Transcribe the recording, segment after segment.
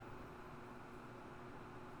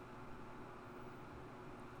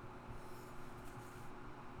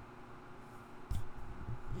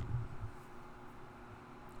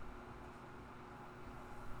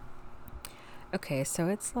Okay, so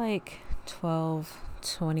it's like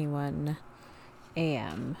 12:21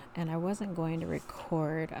 a.m. and I wasn't going to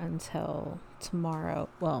record until tomorrow.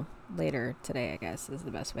 Well, later today, I guess is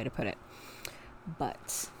the best way to put it.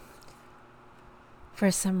 But for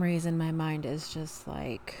some reason my mind is just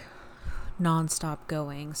like nonstop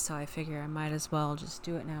going, so I figure I might as well just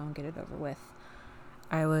do it now and get it over with.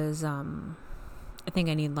 I think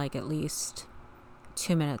I need like at least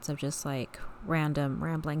 2 minutes of just like random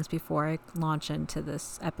ramblings before I launch into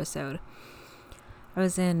this episode. I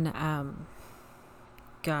was in,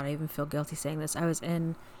 God, I even feel guilty saying this. I was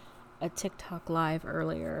in a TikTok live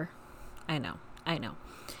earlier. I know. And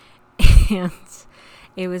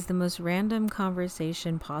it was the most random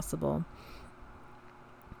conversation possible.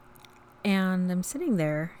 And I'm sitting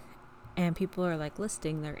there and people are like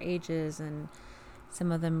listing their ages, and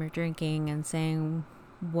some of them are drinking and saying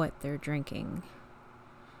what they're drinking.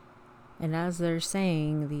 And as they're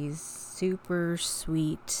saying these super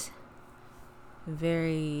sweet,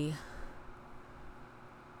 very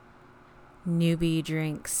newbie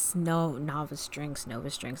drinks, novice drinks,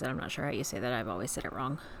 I'm not sure how you say that. I've always said it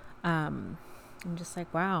wrong. I'm just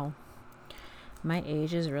like, wow, my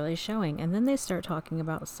age is really showing. And then they start talking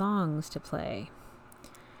about songs to play.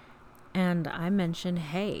 And I mentioned,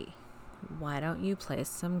 hey, why don't you play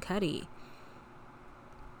some Cuddy?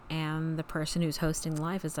 And the person who's hosting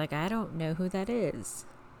live is like, I don't know who that is.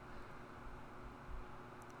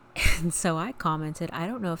 And so I commented, I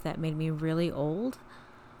don't know if that made me really old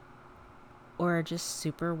or just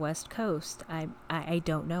super West Coast. I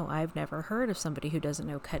don't know. I've never heard of somebody who doesn't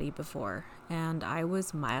know Cuddy before. And I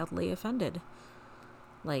was mildly offended.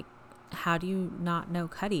 Like, how do you not know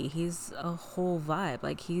Cuddy? He's a whole vibe.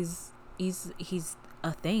 Like, he's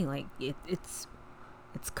a thing. Like, it's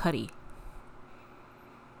Cuddy.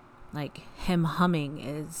 Like, him humming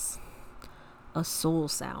is a soul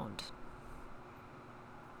sound.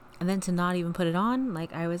 And then to not even put it on,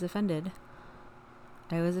 like, I was offended.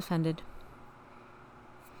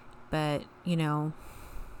 But, you know,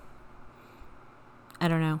 I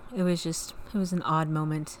don't know. It was an odd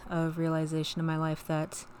moment of realization in my life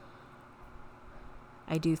that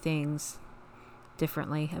I do things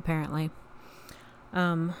differently, apparently.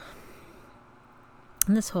 And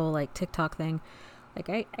this whole, like, TikTok thing, like,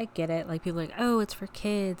 I get it. Like, people are like, oh, it's for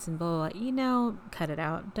kids and blah, blah, blah. You know, cut it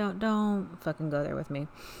out. Don't fucking go there with me.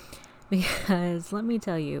 Because let me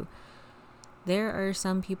tell you, there are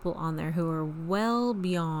some people on there who are well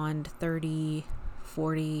beyond 30,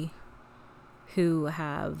 40, who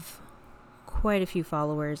have quite a few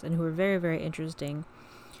followers and who are very, very interesting.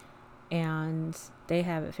 And they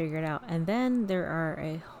have it figured out. And then there are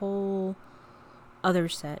a whole other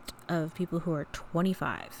set of people who are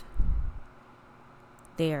 25.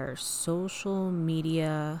 They are social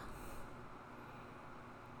media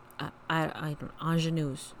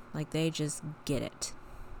ingenues. Like, they just get it.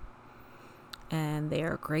 And they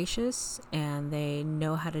are gracious and they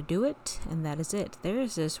know how to do it, and that is it.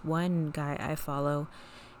 There's this one guy I follow.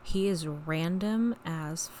 He is random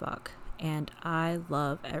as fuck, and I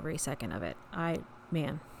love every second of it.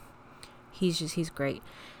 He's great.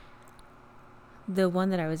 The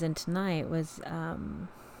one that I was in tonight was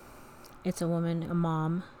it's a woman, a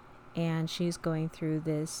mom, and she's going through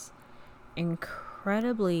this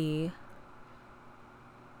incredibly,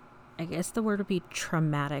 I guess the word would be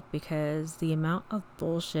traumatic, because the amount of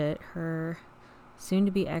bullshit her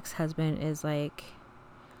soon-to-be ex-husband is like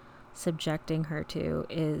subjecting her to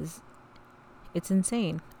it's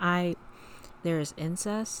insane. There is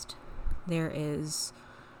incest, there is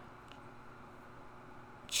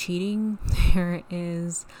cheating, there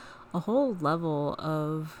is a whole level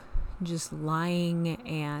of just lying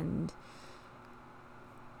and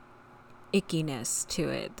ickiness to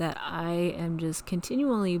it that I am just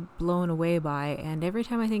continually blown away by, and every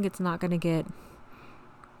time I think it's not going to get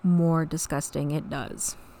more disgusting, it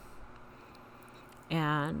does.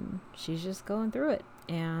 And she's just going through it,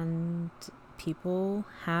 and people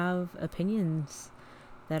have opinions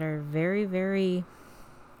that are very, very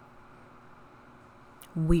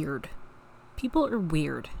weird. People are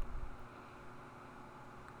weird,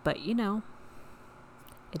 but you know,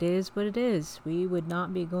 it is what it is. We would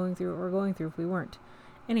not be going through what we're going through if we weren't.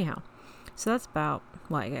 Anyhow, so that's about,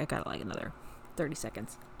 well, I got like another 30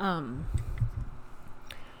 seconds. So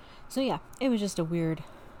yeah, it was just a weird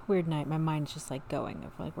night. My mind's just like going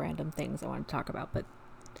of like random things I want to talk about, but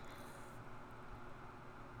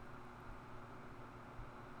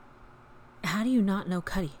how do you not know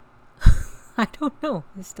Cuddy? I don't know.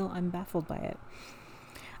 I'm baffled by it.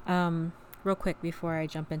 Real quick before I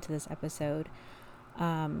jump into this episode,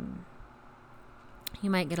 you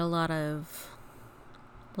might get a lot of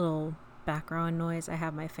little background noise, I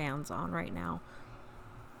have my fans on right now,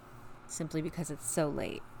 simply because it's so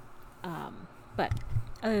late. But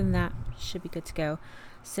other than that, should be good to go.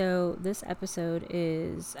 So this episode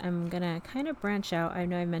is, I'm gonna kind of branch out. I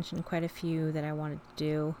know I mentioned quite a few that I wanted to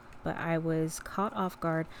do, but I was caught off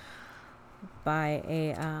guard by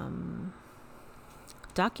a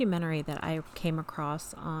documentary that I came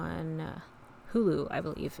across on Hulu, I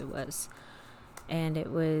believe it was, and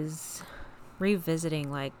it was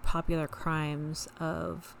revisiting like popular crimes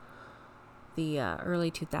of the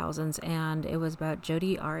early 2000s, and it was about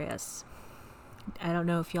Jodi Arias. I don't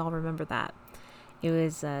know if y'all remember that. It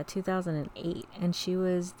was 2008, and she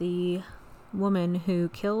was the woman who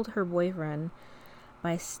killed her boyfriend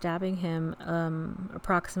by stabbing him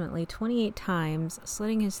approximately 28 times,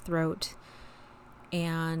 slitting his throat,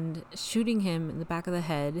 and shooting him in the back of the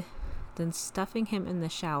head, then stuffing him in the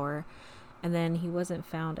shower, and then he wasn't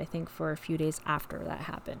found, I think, for a few days after that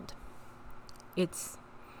happened.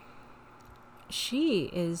 She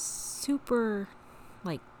is super,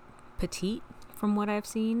 like, petite from what I've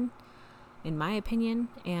seen, in my opinion,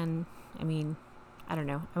 and, I mean, I don't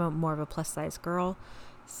know, I'm more of a plus-size girl,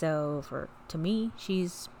 so to me,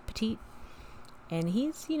 she's petite, and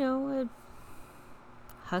he's, a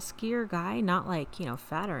huskier guy, not like,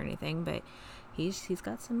 fat or anything, but he's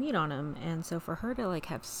got some meat on him. And so for her to like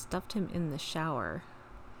have stuffed him in the shower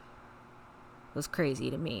was crazy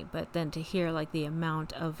to me. But then to hear like the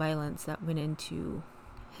amount of violence that went into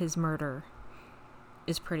his murder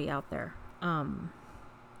is pretty out there.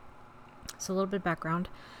 So a little bit of background.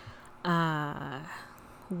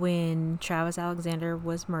 When Travis Alexander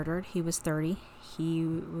was murdered, he was 30. He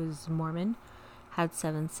was Mormon, had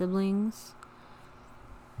 7 siblings.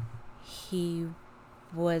 He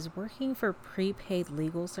was working for prepaid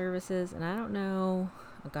legal services, and I don't know,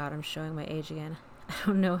 oh God, I'm showing my age again. I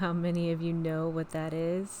don't know how many of you know what that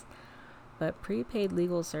is, but prepaid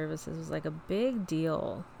legal services was like a big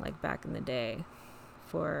deal, like back in the day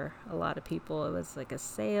for a lot of people. It was like a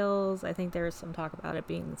sales, I think there was some talk about it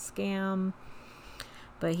being a scam,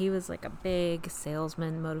 but he was like a big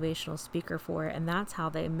salesman, motivational speaker for it, and that's how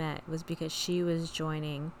they met, was because she was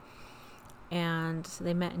joining. And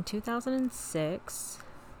they met in 2006.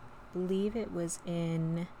 I believe it was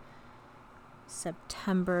in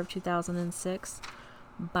September of 2006.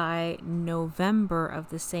 By November of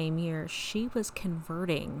the same year, she was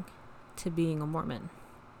converting to being a Mormon.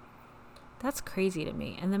 That's crazy to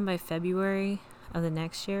me. And then by February of the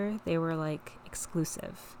next year, they were like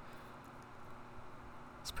exclusive.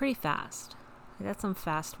 It's pretty fast. That's some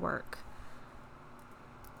fast work.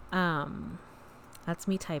 That's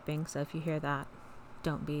me typing, so if you hear that,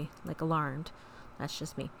 don't be like alarmed. That's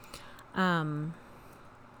just me.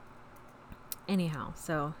 Anyhow,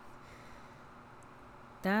 so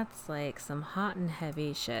that's like some hot and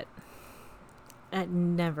heavy shit. It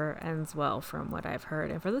never ends well from what I've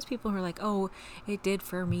heard. And for those people who are like, oh, it did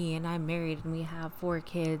for me, and I'm married and we have 4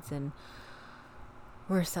 kids and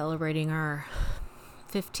we're celebrating our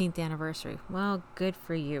 15th anniversary. Well, good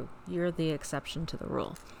for you. You're the exception to the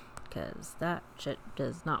rule, because that shit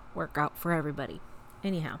does not work out for everybody.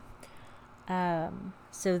 Anyhow,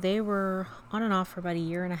 so they were on and off for about a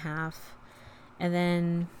year and a half, and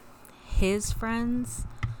then his friends,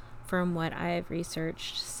 from what I've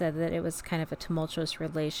researched, said that it was kind of a tumultuous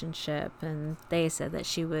relationship, and they said that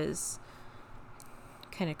she was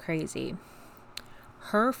kind of crazy.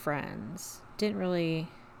 Her friends didn't really,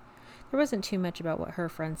 there wasn't too much about what her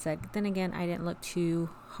friends said. Then again, I didn't look too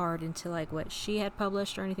hard into like what she had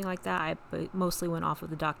published or anything like that. I mostly went off of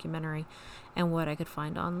the documentary and what I could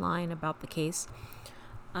find online about the case.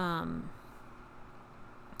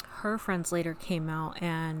 Her friends later came out,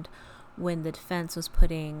 and when the defense was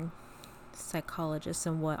putting psychologists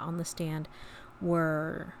and what on the stand,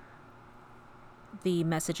 were the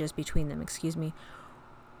messages between them,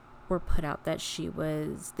 were put out that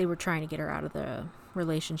they were trying to get her out of the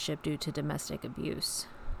relationship due to domestic abuse.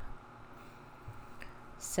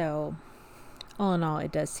 So all in all,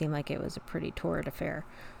 it does seem like it was a pretty torrid affair.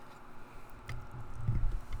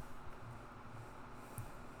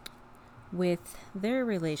 With their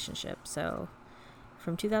relationship, so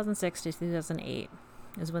from 2006 to 2008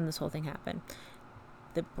 is when this whole thing happened.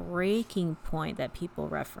 The breaking point that people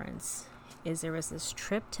reference is there was this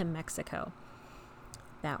trip to Mexico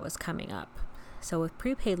that was coming up. So with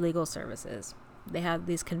prepaid legal services, they had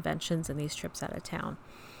these conventions and these trips out of town,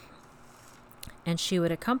 and she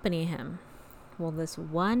would accompany him. Well, this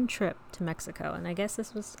one trip to Mexico, and I guess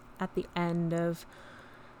this was at the end of,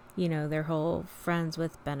 their whole friends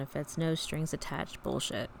with benefits, no strings attached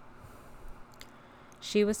bullshit.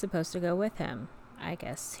 She was supposed to go with him. I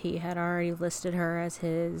guess he had already listed her as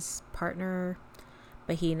his partner,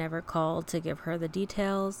 but he never called to give her the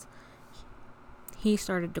details. He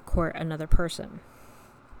started to court another person.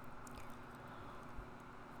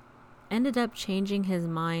 Ended up changing his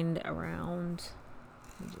mind around,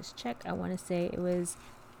 let me just check, I want to say it was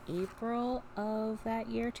April of that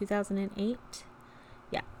year, 2008.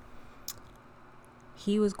 Yeah.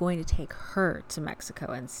 He was going to take her to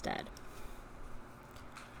Mexico instead.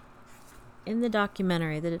 In the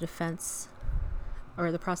documentary, the defense,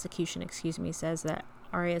 or the prosecution, says that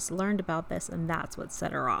Arias learned about this and that's what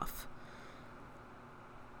set her off.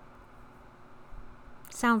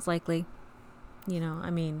 Sounds likely.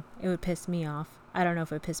 It would piss me off. I don't know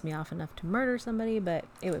if it would piss me off enough to murder somebody, but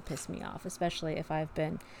it would piss me off, especially if I've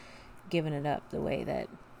been giving it up the way that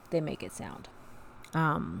they make it sound.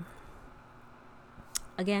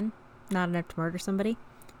 Again, not enough to murder somebody,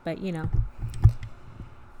 but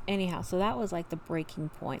anyhow, so that was like the breaking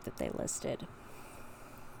point that they listed.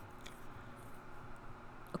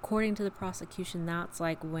 According to the prosecution, that's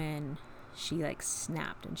like when she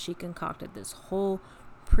snapped and she concocted this whole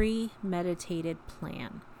premeditated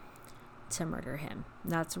plan to murder him.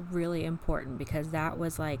 That's really important because that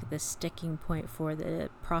was like the sticking point for the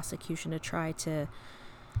prosecution to try to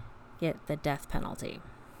get the death penalty.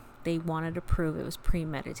 They wanted to prove it was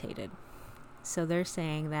premeditated. So they're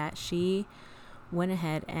saying that she went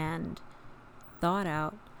ahead and thought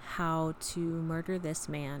out how to murder this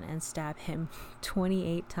man and stab him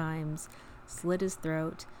 28 times, slit his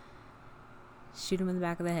throat, shoot him in the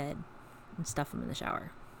back of the head, and stuff him in the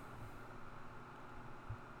shower.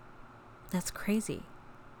 That's crazy.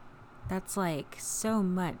 That's like so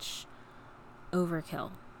much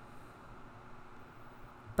overkill.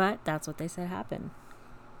 But that's what they said happened.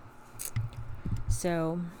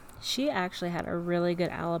 So she actually had a really good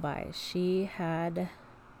alibi. She had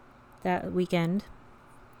that weekend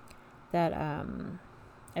that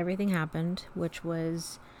everything happened, which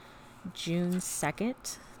was June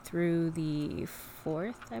 2nd through the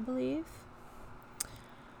 4th, I believe.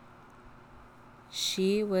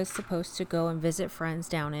 She was supposed to go and visit friends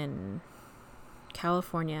down in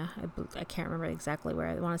California. I can't remember exactly where.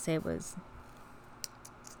 I want to say it was...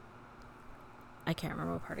 I can't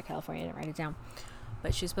remember what part of California. I didn't write it down.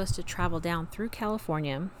 But she's supposed to travel down through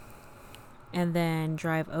California and then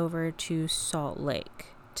drive over to Salt Lake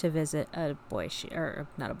to visit a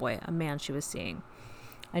man she was seeing.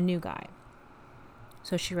 A new guy.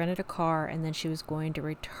 So she rented a car and then she was going to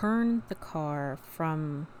return the car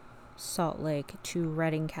from Salt Lake to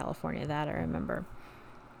Redding, California. That I remember.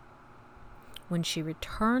 When she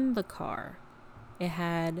returned the car, it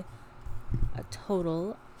had a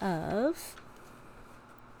total of...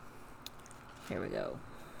 Here we go.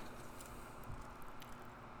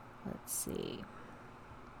 Let's see.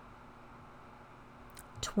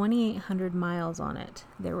 2,800 miles on it.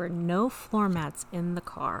 There were no floor mats in the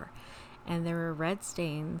car, and there were red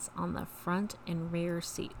stains on the front and rear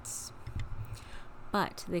seats.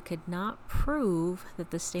 But they could not prove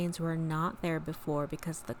that the stains were not there before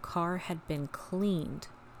because the car had been cleaned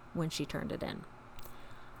when she turned it in.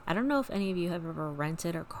 I don't know if any of you have ever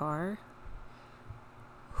rented a car.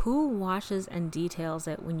 Who washes and details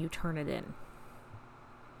it when you turn it in?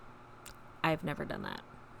 I've never done that.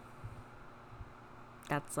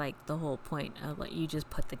 That's like the whole point of you just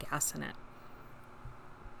put the gas in it.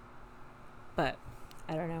 But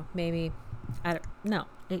I don't know. Maybe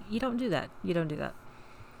you don't do that. You don't do that.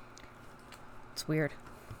 It's weird.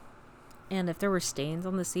 And if there were stains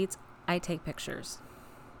on the seats, I take pictures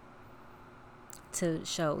to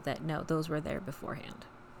show that no, those were there beforehand.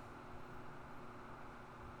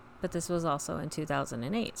 But this was also in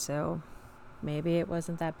 2008, so maybe it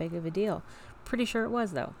wasn't that big of a deal. Pretty sure it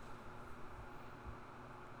was, though.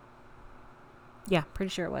 Yeah,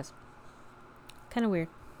 pretty sure it was. Kind of weird.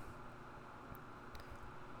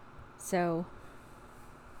 So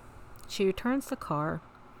she returns the car,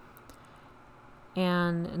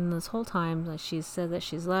 and in this whole time, she said that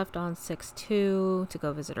she's left on 6/2 to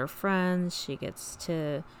go visit her friends. She gets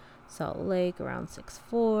to Salt Lake around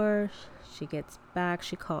 6/4. She gets back.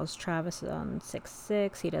 She calls Travis on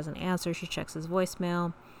 6/6. He doesn't answer. She checks his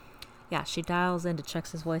voicemail. Yeah, she dials in to check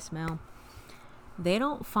his voicemail. They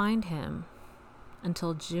don't find him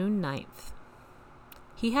until June 9th.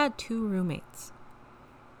 He had 2 roommates.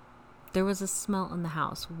 There was a smell in the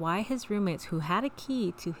house. Why his roommates, who had a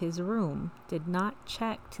key to his room, did not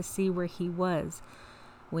check to see where he was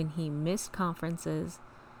when he missed conferences.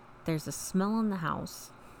 There's a smell in the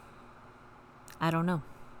house. I don't know.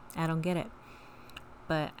 I don't get it.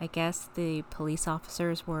 But I guess the police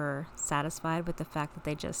officers were satisfied with the fact that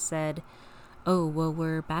they just said, oh, well,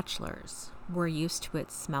 we're bachelors. we're used to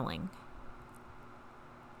it smelling.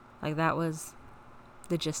 Like, that was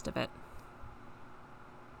the gist of it.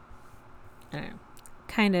 I don't know.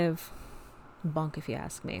 Kind of bunk, if you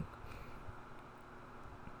ask me.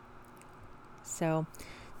 So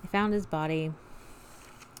they found his body,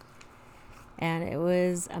 and it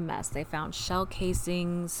was a mess. They found shell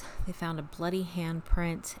casings, they found a bloody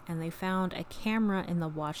handprint, and they found a camera in the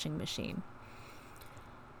washing machine.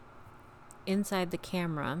 Inside the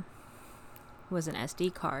camera was an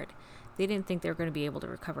SD card. They didn't think they were going to be able to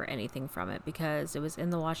recover anything from it because it was in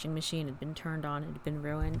the washing machine, it had been turned on, it had been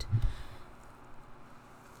ruined.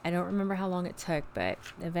 I don't remember how long it took, but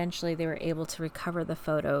eventually they were able to recover the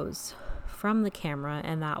photos from the camera,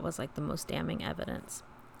 and that was like the most damning evidence.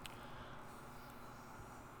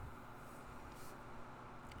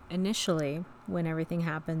 Initially, when everything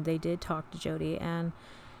happened, they did talk to Jodi, and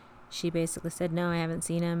she basically said, no, I haven't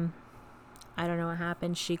seen him. I don't know what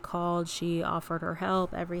happened. She called, she offered her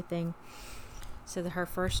help, everything. So her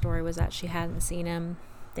first story was that she hadn't seen him.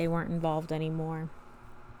 They weren't involved anymore.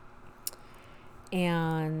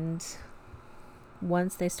 And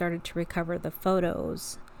once they started to recover the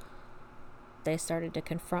photos, they started to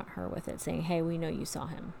confront her with it, saying, hey, we know you saw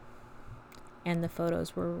him. And the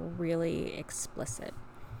photos were really explicit.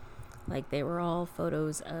 Like, they were all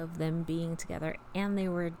photos of them being together, and they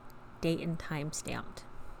were date and time stamped.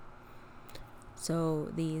 So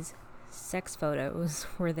these sex photos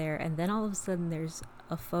were there, and then all of a sudden there's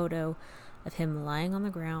a photo of him lying on the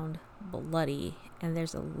ground, bloody, and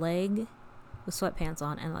there's a leg with sweatpants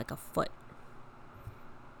on and like a foot.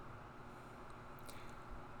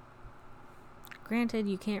 Granted,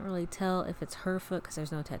 you can't really tell if it's her foot because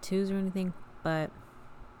there's no tattoos or anything, but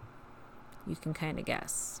you can kind of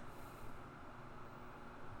guess.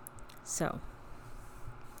 So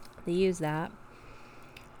they use that,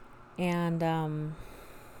 and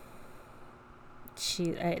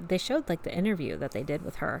they showed like the interview that they did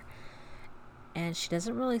with her, and she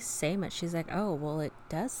doesn't really say much. She's like, oh, well, it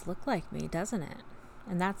does look like me, doesn't it?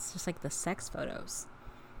 And that's just like the sex photos.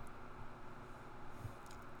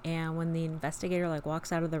 And when the investigator like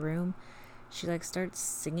walks out of the room, she like starts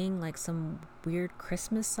singing like some weird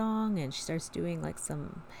Christmas song, and she starts doing like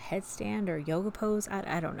some headstand or yoga pose.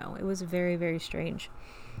 I don't know. It was very, very strange.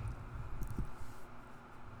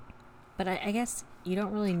 But I guess you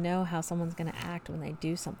don't really know how someone's going to act when they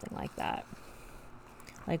do something like that.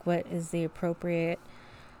 Like, what is the appropriate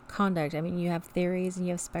conduct? I mean, you have theories and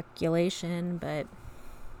you have speculation, but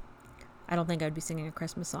I don't think I'd be singing a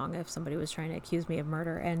Christmas song if somebody was trying to accuse me of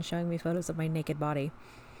murder and showing me photos of my naked body.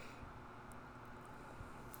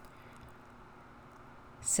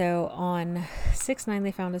 So on 6/9,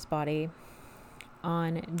 they found his body.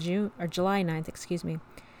 On July 9th,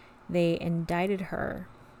 they indicted her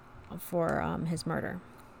for his murder.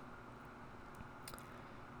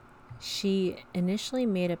 She initially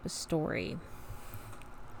made up a story.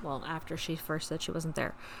 Well, after she first said she wasn't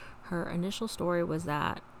there, her initial story was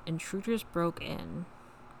that intruders broke in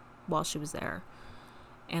while she was there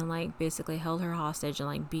and like basically held her hostage and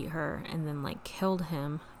like beat her and then like killed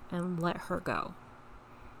him and let her go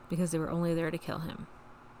because they were only there to kill him.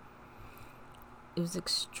 It was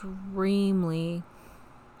extremely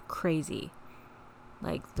crazy.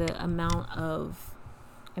 Like, the amount of,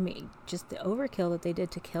 just the overkill that they did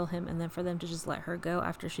to kill him, and then for them to just let her go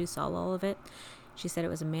after she saw all of it. She said it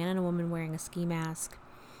was a man and a woman wearing a ski mask,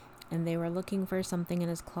 and they were looking for something in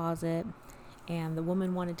his closet, and the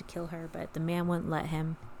woman wanted to kill her, but the man wouldn't let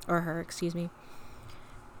him, or her,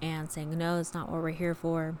 and saying, no, that's not what we're here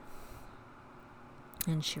for.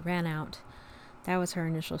 And she ran out. That was her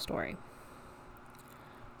initial story.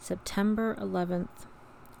 September 11th,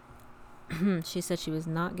 she said she was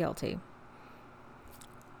not guilty.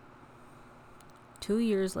 2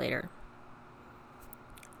 years later,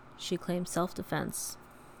 she claimed self-defense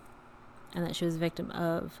and that she was a victim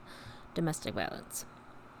of domestic violence.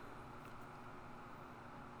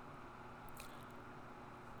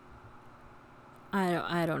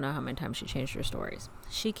 I don't know how many times she changed her stories.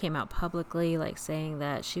 She came out publicly like saying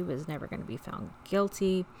that she was never going to be found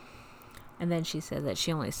guilty. And then she said that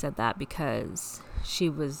she only said that because she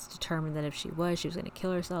was determined that if she was going to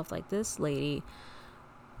kill herself. Like, this lady,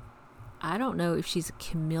 I don't know if she's a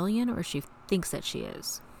chameleon or if she thinks that she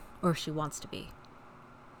is, or if she wants to be.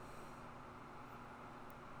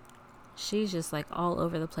 She's just like all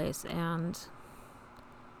over the place, and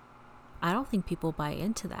I don't think people buy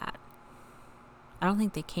into that. I don't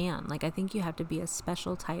think they can. Like, I think you have to be a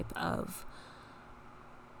special type of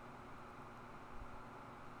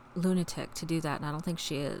lunatic to do that, and I don't think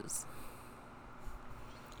she is.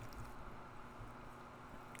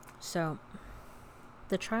 So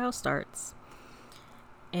the trial starts,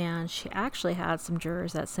 And she actually had some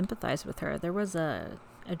jurors that sympathized with her. There was a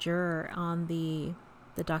juror on the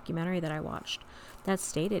documentary that I watched that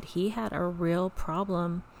stated he had a real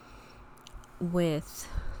problem with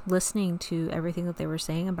listening to everything that they were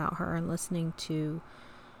saying about her and listening to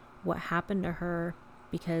what happened to her,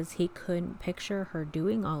 because he couldn't picture her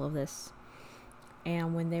doing all of this.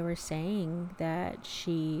 And when they were saying that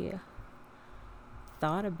she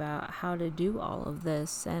thought about how to do all of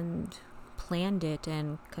this and planned it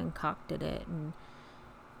and concocted it, and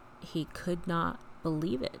he could not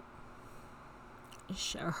believe it.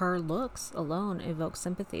 Her looks alone evoke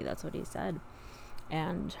sympathy, that's what he said,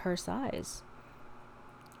 and her size.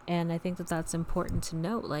 And I think that that's important to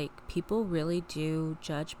note. Like, people really do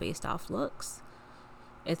judge based off looks.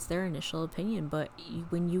 It's their initial opinion, but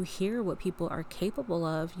when you hear what people are capable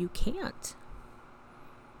of, you can't.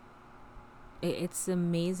 It's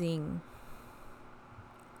amazing.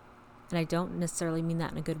 And I don't necessarily mean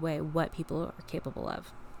that in a good way, what people are capable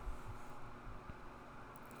of.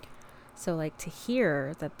 So, like, to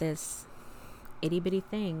hear that this itty bitty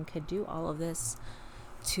thing could do all of this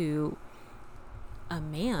to a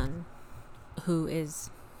man who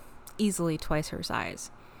is easily twice her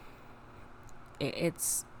size,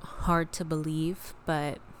 it's hard to believe,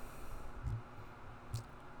 but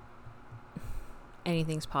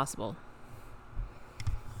anything's possible.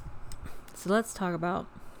 So let's talk about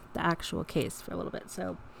the actual case for a little bit.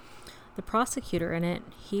 So the prosecutor in it,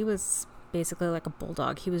 he was basically like a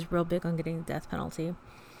bulldog. He was real big on getting the death penalty,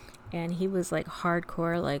 and he was like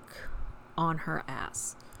hardcore, like on her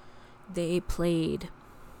ass. They played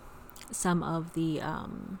some of the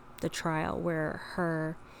trial where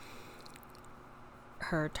her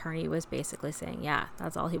attorney was basically saying, yeah,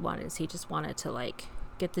 that's all he wanted, is he just wanted to like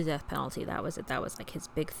get the death penalty. That was it. That was like his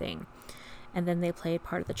big thing. And then they played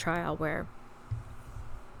part of the trial where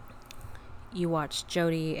you watch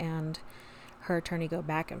Jodi and her attorney go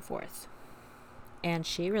back and forth, and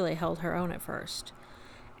she really held her own at first,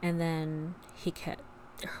 and then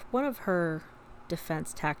one of her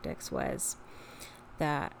defense tactics was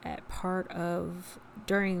that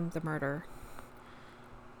during the murder,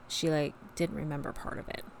 she like didn't remember part of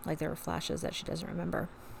it. Like, there were flashes that she doesn't remember.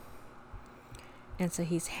 And so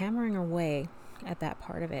he's hammering away at that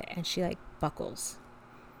part of it, and she like buckles.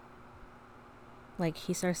 Like,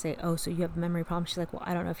 he starts saying, oh, so you have a memory problem? She's like, well,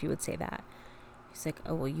 I don't know if you would say that. He's like,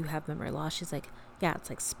 oh, well, you have memory loss. She's like, yeah, it's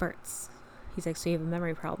like spurts. He's like, so you have a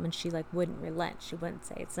memory problem? And she like wouldn't relent. She wouldn't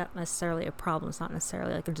say it's not necessarily a problem. It's not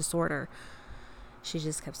necessarily like a disorder. She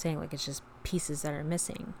just kept saying like it's just pieces that are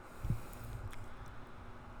missing.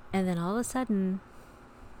 And then all of a sudden,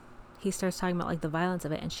 he starts talking about like the violence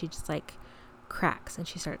of it, and she just like cracks and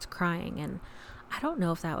she starts crying. And I don't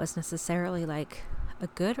know if that was necessarily like a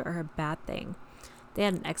good or a bad thing. They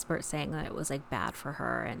had an expert saying that it was like bad for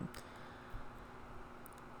her, and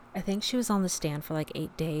I think she was on the stand for like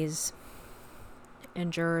 8 days,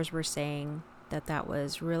 and jurors were saying that that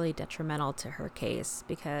was really detrimental to her case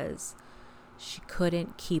because she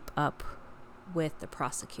couldn't keep up with the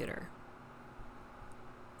prosecutor.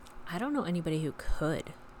 I don't know anybody who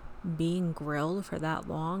could. Being grilled for that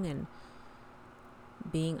long and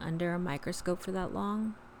being under a microscope for that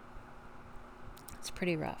long, it's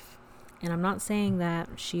pretty rough. And I'm not saying that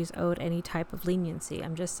she's owed any type of leniency.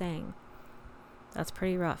 I'm just saying that's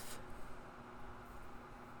pretty rough.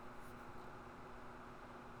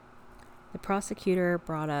 The prosecutor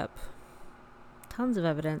brought up tons of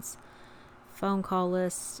evidence, phone call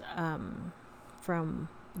lists from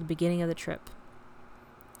the beginning of the trip.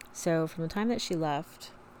 So from the time that she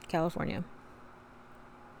left California,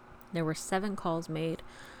 there were 7 calls made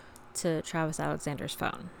to Travis Alexander's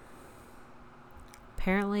phone.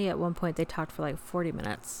 Apparently at one point they talked for like 40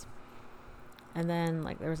 minutes. And then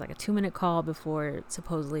like there was like a 2-minute call before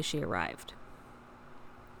supposedly she arrived.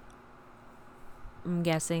 I'm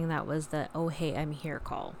guessing that was the, oh hey, I'm here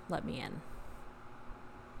call, let me in.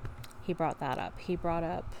 He brought that up. He brought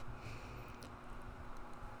up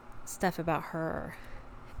stuff about her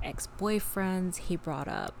ex-boyfriends. He brought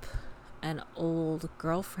up an old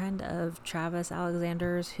girlfriend of Travis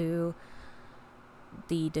Alexander's who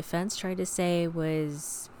the defense tried to say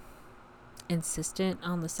was insistent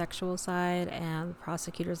on the sexual side, and the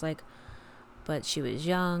prosecutor's like, but she was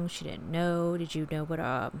young, she didn't know. Did you know what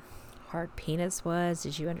a hard penis was?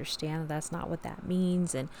 Did you understand that that's not what that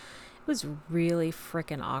means? And it was really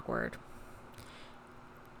freaking awkward.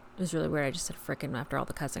 It was really weird. I just said freaking after all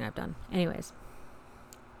the cussing I've done. Anyways,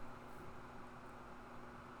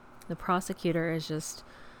 the prosecutor is just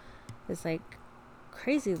this like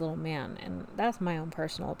crazy little man, and that's my own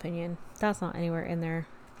personal opinion. That's not anywhere in there,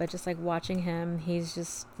 but just like watching him, he's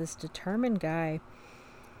just this determined guy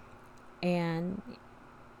And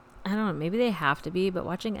I don't know, maybe they have to be, but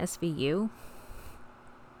watching SVU,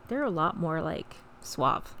 they're a lot more like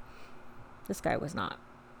suave. This guy was not.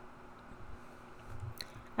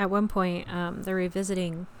 At one point, they're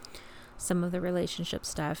revisiting some of the relationship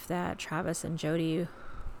stuff that Travis and Jodi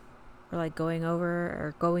were like going over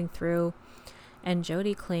or going through. And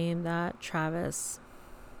Jodi claimed that Travis,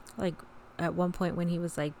 like at one point when he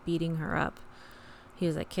was like beating her up, he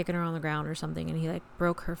was like kicking her on the ground or something, and he like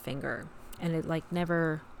broke her finger, and it like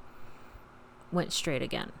never went straight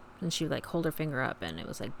again. And she would like hold her finger up, and it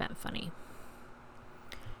was like bent funny.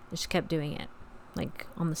 And she kept doing it, like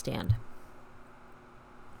on the stand.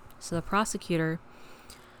 So the prosecutor,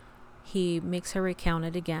 he makes her recount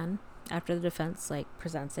it again. After the defense like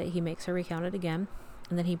presents it, he makes her recount it again.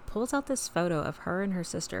 And then he pulls out this photo of her and her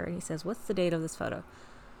sister, and he says, "What's the date of this photo?"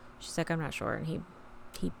 She's like, "I'm not sure." And he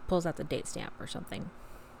pulls out the date stamp or something.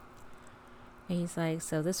 And he's like,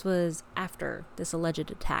 "So this was after this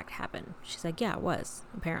alleged attack happened?" She's like, "Yeah, it was,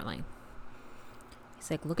 apparently."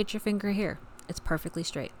 He's like, "Look at your finger here. It's perfectly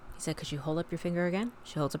straight." He said, "Could you hold up your finger again?"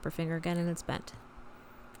 She holds up her finger again, and it's bent.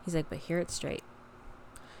 He's like, "But here it's straight."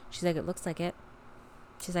 She's like, "It looks like it."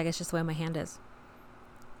 She's like, "It's just the way my hand is."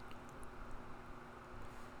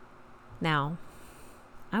 Now,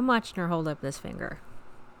 I'm watching her hold up this finger.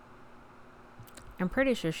 I'm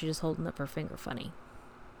pretty sure she's just holding up her finger funny.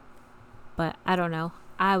 But I don't know.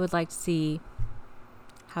 I would like to see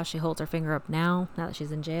how she holds her finger up now that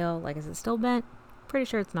she's in jail. Like, is it still bent? Pretty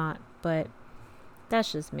sure it's not, but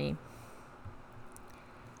that's just me.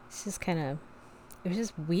 It's just kind of, it was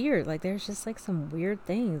just weird. Like, there's just like some weird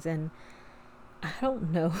things, and I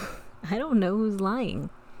don't know. I don't know who's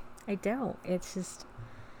lying. I don't. It's just,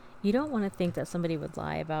 you don't want to think that somebody would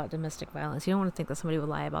lie about domestic violence. You don't want to think that somebody would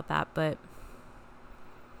lie about that, but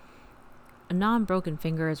a non-broken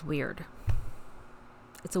finger is weird.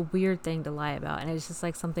 It's a weird thing to lie about, and it's just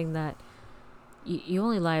like something that you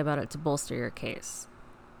only lie about it to bolster your case.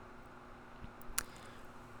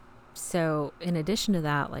 So in addition to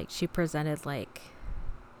that, like, she presented like,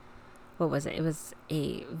 what was it? It was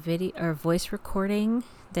a video or voice recording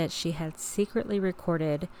that she had secretly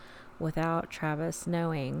recorded without Travis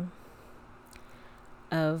knowing,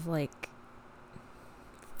 of like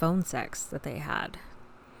phone sex that they had,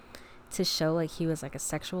 to show like he was like a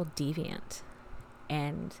sexual deviant.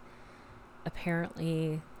 And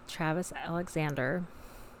apparently Travis Alexander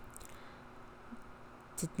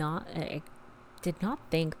did not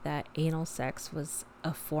think that anal sex was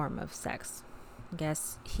a form of sex. I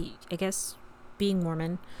guess being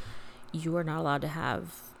Mormon, you are not allowed to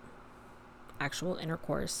have actual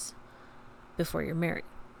intercourse before you're married.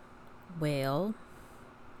 Well,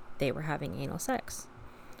 they were having anal sex.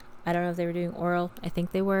 I don't know if they were doing oral. I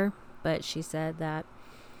think they were, but she said that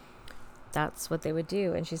that's what they would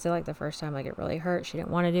do. And she said like the first time, like, it really hurt. She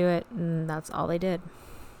didn't want to do it, and that's all they did.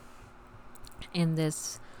 In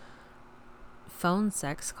this phone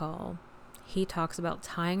sex call, he talks about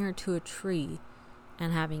tying her to a tree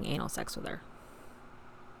and having anal sex with her.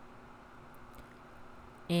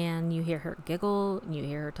 And you hear her giggle, and you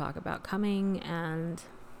hear her talk about coming, and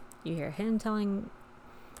you hear him telling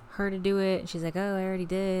her to do it, and she's like, "Oh, I already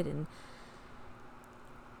did." And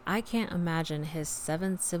I can't imagine his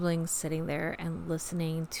 7 siblings sitting there and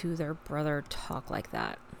listening to their brother talk like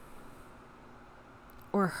that.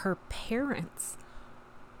 Or her parents.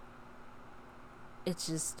 It's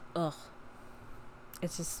just, ugh.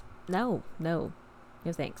 It's just, no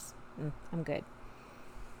thanks. I'm good.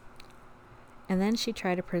 And then she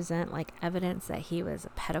tried to present like evidence that he was a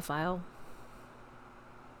pedophile.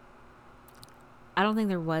 I don't think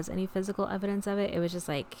there was any physical evidence of it. It was just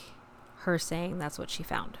like her saying that's what she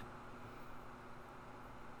found.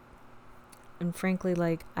 And frankly,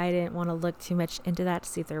 like, I didn't want to look too much into that to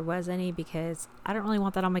see if there was any, because I don't really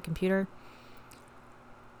want that on my computer.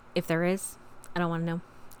 If there is, I don't want to know.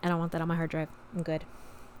 I don't want that on my hard drive. I'm good.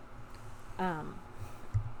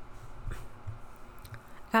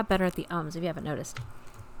 Got better at the ums, if you haven't noticed.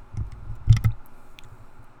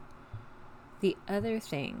 The other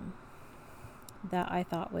thing that I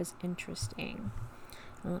thought was interesting,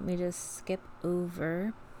 let me just skip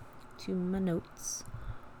over to my notes.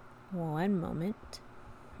 One moment.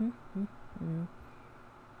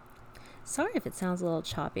 Sorry if it sounds a little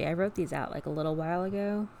choppy. I wrote these out like a little while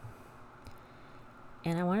ago,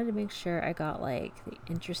 and I wanted to make sure I got like the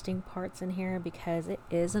interesting parts in here, because it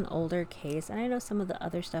is an older case, and I know some of the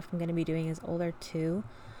other stuff I'm going to be doing is older too,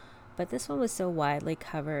 but this one was so widely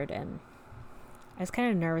covered, and I was kind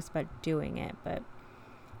of nervous about doing it, but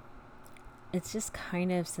it's just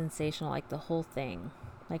kind of sensational, like the whole thing,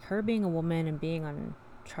 like her being a woman and being on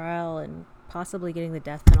trial and possibly getting the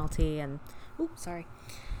death penalty. And sorry,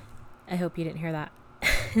 I hope you didn't hear that.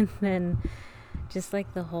 And then just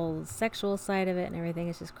like the whole sexual side of it and everything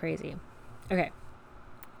is just crazy. Okay,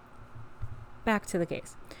 back to the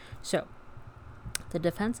case. So the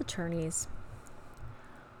defense attorneys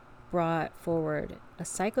brought forward a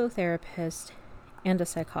psychotherapist and a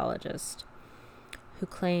psychologist who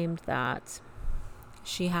claimed that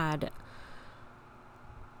she had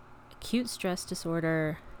acute stress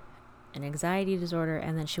disorder, an anxiety disorder,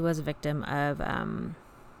 and then she was a victim of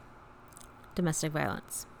domestic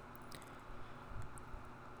violence.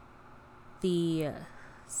 The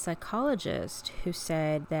psychologist who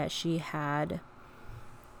said that she had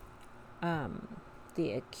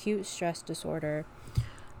the acute stress disorder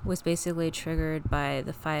was basically triggered by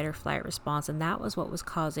the fight or flight response, and that was what was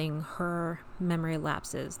causing her memory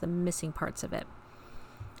lapses, the missing parts of it,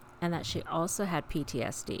 and that she also had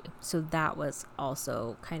PTSD, so that was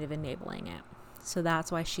also kind of enabling it. So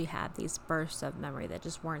that's why she had these bursts of memory that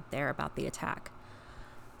just weren't there about the attack.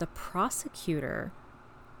 The prosecutor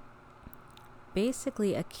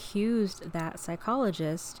basically accused that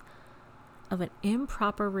psychologist of an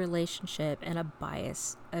improper relationship and a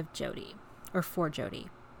bias of Jodi, or for Jodi.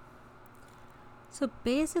 So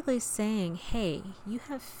basically saying, hey, you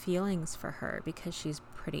have feelings for her because she's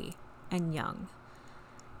pretty and young.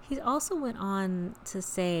 He also went on to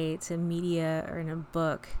say to media or in a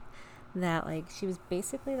book that like she was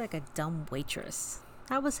basically like a dumb waitress.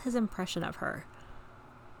 That was his impression of her.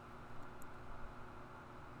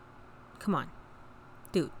 Come on,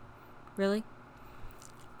 dude, really?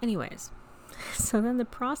 Anyways, so then the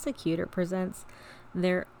prosecutor presents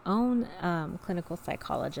their own clinical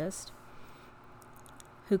psychologist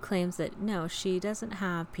who claims that no, she doesn't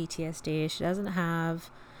have PTSD. She's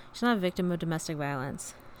not a victim of domestic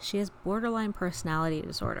violence. She has borderline personality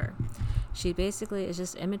disorder. She basically is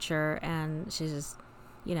just immature, and she's just,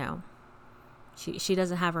 she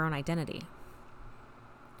doesn't have her own identity.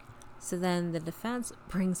 So then the defense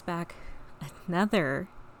brings back another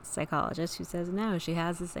psychologist who says, no, she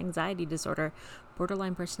has this anxiety disorder.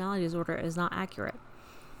 Borderline personality disorder is not accurate.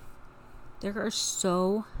 There are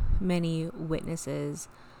so many witnesses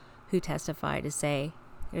who testify to say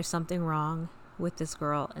there's something wrong with this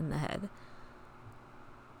girl in the head.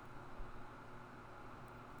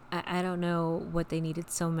 I don't know what they needed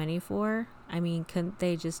so many for. I mean, couldn't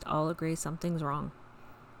they just all agree something's wrong?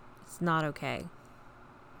 It's not okay.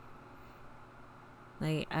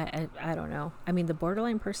 Like, I don't know. I mean, the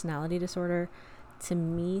borderline personality disorder to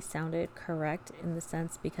me sounded correct in the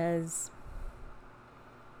sense because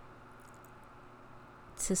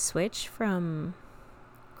to switch from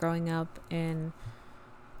growing up in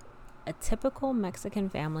a typical Mexican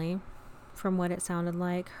family, from what it sounded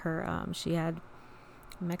like, her she had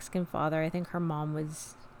a Mexican father. I think her mom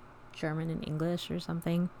was German and English or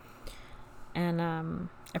something. And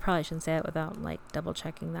I probably shouldn't say it without like double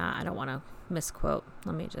checking that. I don't want to misquote.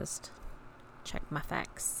 Let me just check my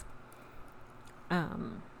facts.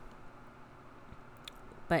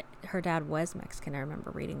 But her dad was Mexican. I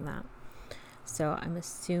remember reading that. So I'm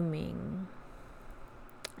assuming,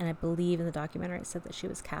 and I believe in the documentary it said that she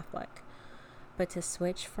was Catholic. But to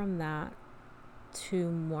switch from that to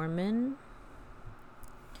Mormon,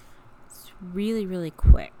 it's really, really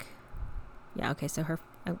quick. Yeah, okay, so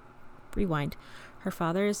rewind. Her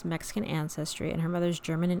father's Mexican ancestry and her mother's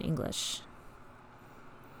German and English.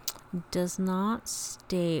 Does not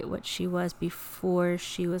state what she was before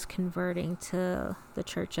she was converting to the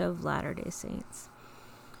Church of Latter-day Saints.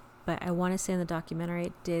 But I want to say in the documentary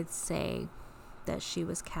it did say that she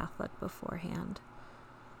was Catholic beforehand.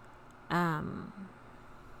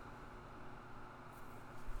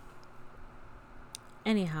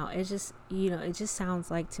 Anyhow, it just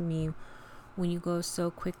sounds like to me when you go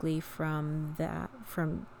so quickly from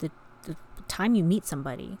the time you meet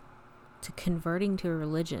somebody to converting to a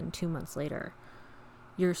religion 2 months later,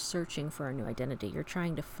 you're searching for a new identity. You're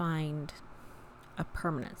trying to find a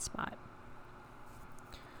permanent spot.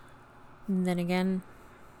 And then again,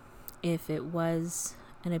 if it was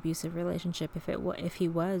an abusive relationship, if he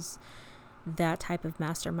was that type of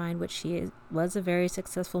mastermind, which he was a very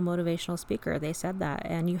successful motivational speaker, they said that,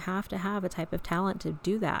 and you have to have a type of talent to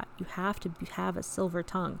do that. You have to have a silver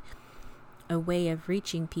tongue, a way of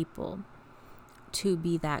reaching people to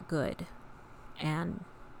be that good. And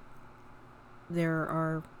there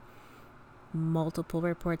are multiple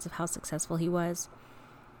reports of how successful he was.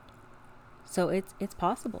 So it's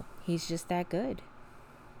possible. He's just that good.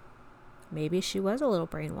 Maybe she was a little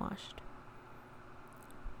brainwashed.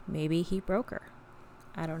 Maybe he broke her.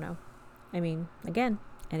 I don't know. I mean, again,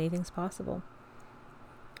 anything's possible.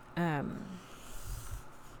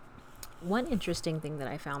 One interesting thing that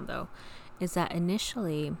I found, though, is that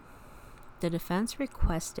initially the defense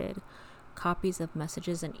requested copies of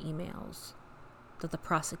messages and emails that the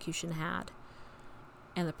prosecution had.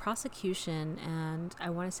 And the prosecution, and I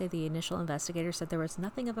want to say the initial investigator, said there was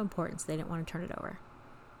nothing of importance. They didn't want to turn it over.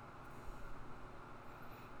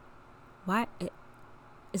 Why?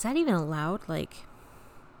 Is that even allowed? Like,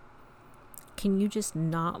 can you just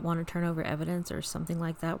not want to turn over evidence or something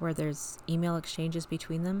like that where there's email exchanges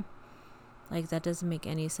between them? Like, that doesn't make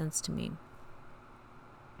any sense to me.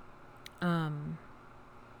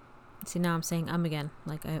 See, now I'm saying again.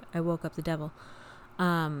 Like, I woke up the devil.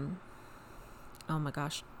 Oh my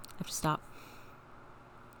gosh. I have to stop.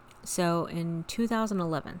 So, in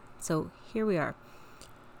 2011, so here we are.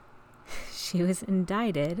 She was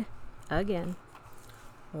indicted again.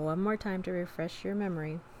 One more time to refresh your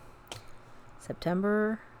memory. She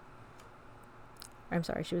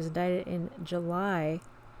was indicted in July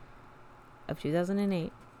of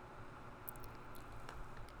 2008.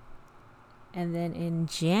 And then in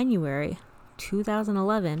January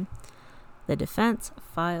 2011, the defense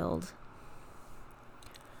filed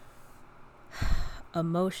a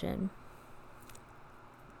motion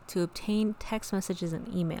to obtain text messages and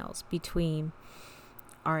emails between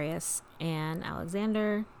Arias and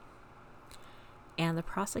Alexander, and the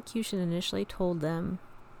prosecution initially told them,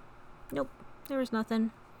 nope, there was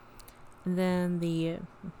nothing. And then the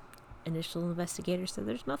initial investigator said,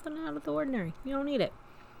 there's nothing out of the ordinary. You don't need it.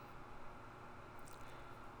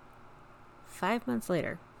 5 months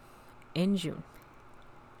later, in June,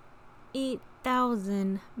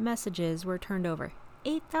 8,000 messages were turned over.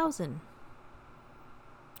 8,000.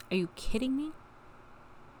 Are you kidding me?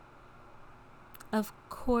 Of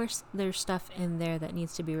course, there's stuff in there that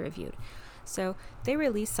needs to be reviewed. So they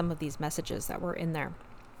released some of these messages that were in there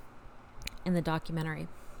in the documentary.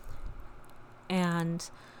 And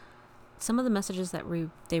some of the messages that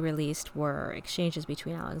they released were exchanges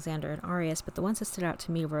between Alexander and Arias, but the ones that stood out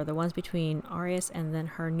to me were the ones between Arias and then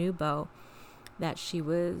her new beau, that she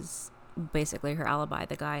was basically her alibi,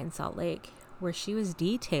 the guy in Salt Lake, where she was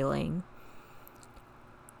detailing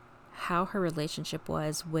how her relationship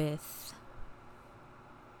was with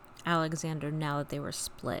Alexander now that they were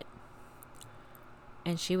split.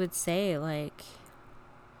 And she would say, like,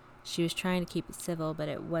 she was trying to keep it civil, but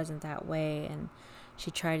it wasn't that way, and she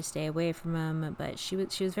tried to stay away from him, but she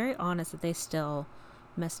was very honest that they still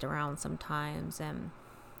messed around sometimes. And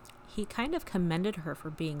he kind of commended her for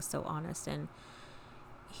being so honest, and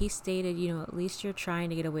he stated, at least you're trying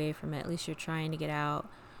to get away from it, at least you're trying to get out,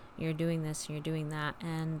 you're doing this and you're doing that.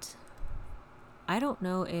 And I don't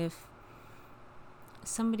know if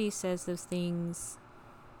somebody says those things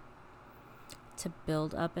to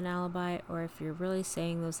build up an alibi, or if you're really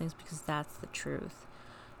saying those things because that's the truth.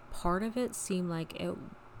 Part of it seemed like it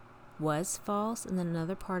was false, and then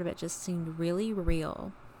another part of it just seemed really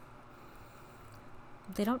real.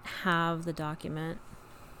 They don't have the document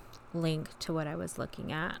link to what I was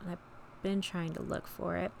looking at, and I've been trying to look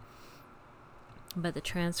for it, but the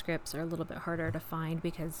transcripts are a little bit harder to find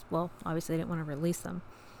because, well, obviously they didn't want to release them.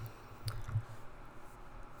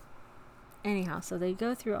 Anyhow, so they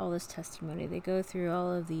go through all this testimony, they go through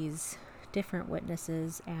all of these different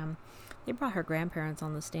witnesses, and they brought her grandparents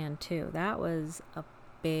on the stand too. That was a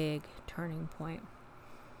big turning point.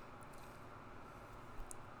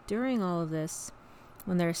 During all of this,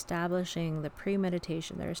 when they're establishing the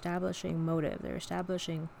premeditation, they're establishing motive, they're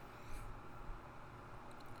establishing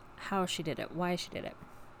how she did it, why she did it,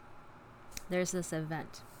 there's this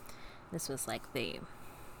event. This was like the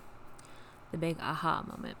big aha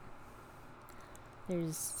moment.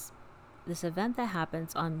 There's this event that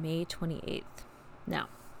happens on May 28th. Now,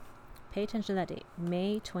 pay attention to that date,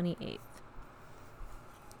 May 28th.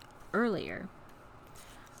 Earlier,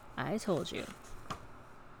 I told you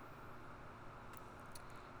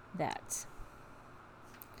that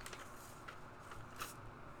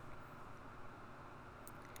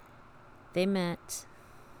they met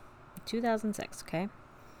in 2006, okay?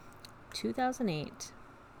 2008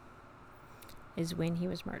 is when he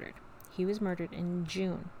was murdered. He was murdered in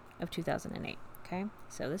June of 2008, okay?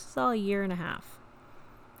 So this is all a year and a half,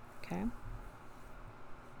 okay?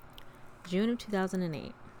 June of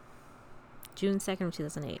 2008, June 2nd of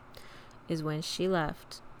 2008 is when she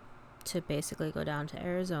left to basically go down to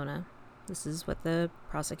Arizona. This is what the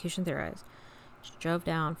prosecution theorized. She drove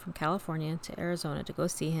down from California to Arizona to go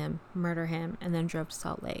see him, murder him, and then drove to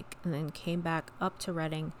Salt Lake, and then came back up to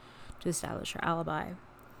Redding to establish her alibi.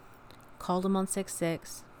 Called him on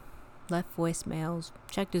 6-6, left voicemails,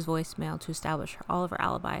 checked his voicemail to establish all of her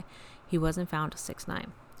alibi. He wasn't found till 6-9,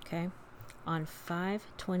 okay? On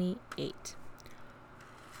 5/28,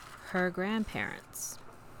 her grandparents,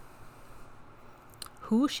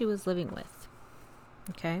 who she was living with,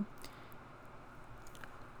 okay?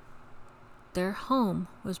 Their home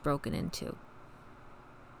was broken into.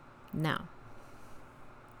 Now,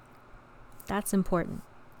 that's important.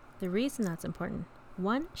 The reason that's important,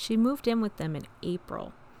 one, she moved in with them in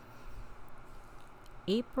April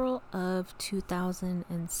of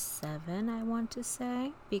 2007, I want to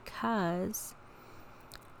say, because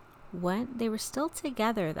when they were still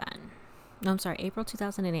together then. No, I'm sorry, April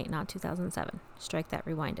 2008, not 2007. Strike that,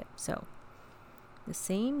 rewind it. So, the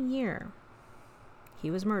same year he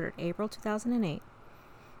was murdered, April 2008,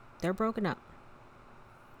 they're broken up.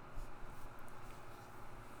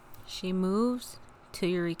 She moves to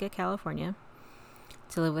Eureka, California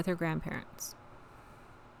to live with her grandparents.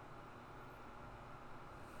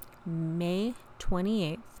 May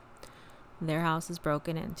 28th, their house is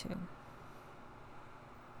broken into.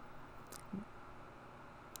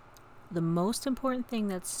 The most important thing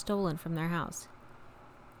that's stolen from their house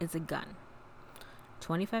is a gun.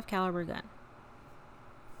 25 caliber gun.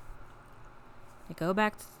 I go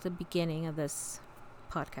back to the beginning of this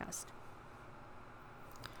podcast.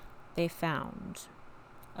 They found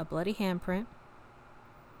a bloody handprint,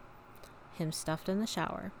 him stuffed in the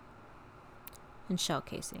shower, and shell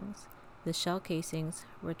casings. The shell casings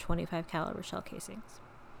were 25 caliber shell casings.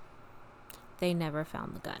 They never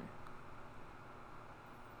found the gun.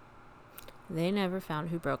 They never found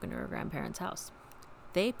who broke into her grandparents' house.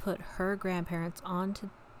 They put her grandparents onto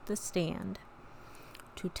the stand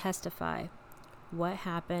to testify what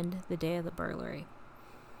happened the day of the burglary.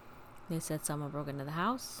 They said someone broke into the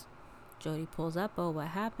house. Jodi pulls up, oh, what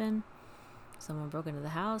happened? Someone broke into the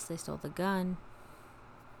house. They stole the gun.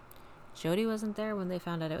 Jodi wasn't there when they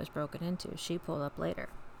found out it was broken into. She pulled up later.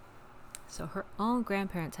 So her own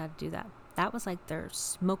grandparents had to do that. That was like their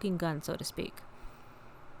smoking gun, so to speak.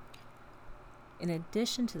 In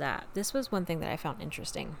addition to that, this was one thing that I found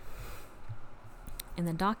interesting. In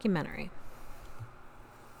the documentary,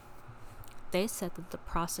 they said that the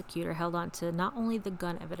prosecutor held on to not only the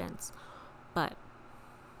gun evidence, but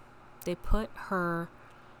they put her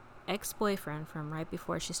ex-boyfriend from right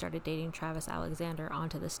before she started dating Travis Alexander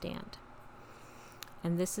onto the stand.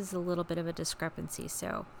 And this is a little bit of a discrepancy,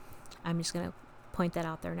 so I'm just going to point that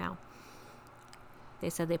out there now. They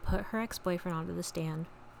said they put her ex-boyfriend onto the stand,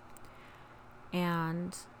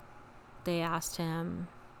 and they asked him,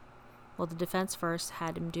 well, the defense first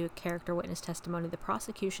had him do a character witness testimony. The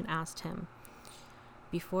prosecution asked him,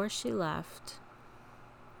 before she left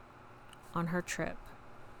on her trip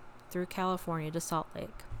through California to Salt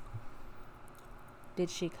Lake, did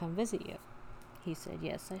she come visit you? He said,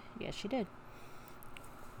 yes, she did.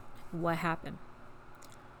 What happened?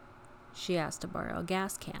 She asked to borrow a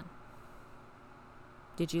gas can.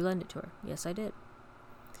 Did you lend it to her? Yes, I did.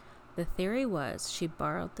 The theory was she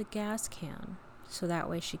borrowed the gas can so that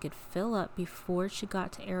way she could fill up before she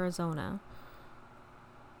got to Arizona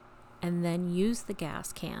and then use the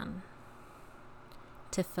gas can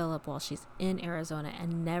to fill up while she's in Arizona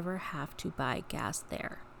and never have to buy gas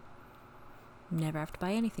there. Never have to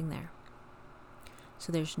buy anything there.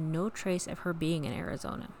 So there's no trace of her being in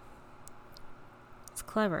Arizona. It's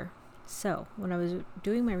clever. So when I was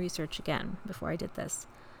doing my research again before I did this,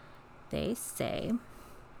 they say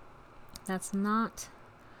that's not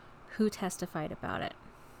who testified about it.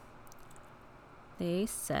 They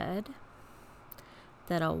said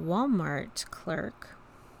that a Walmart clerk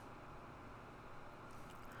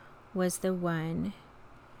was the one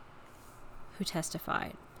who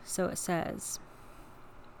testified. So it says,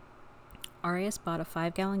 Arias bought a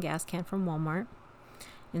 5-gallon gas can from Walmart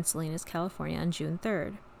in Salinas, California on June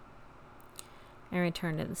 3rd and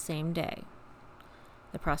returned it the same day.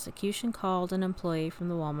 The prosecution called an employee from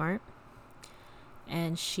the Walmart,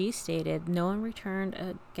 and she stated no one returned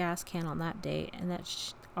a gas can on that date, and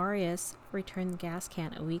that Arias returned the gas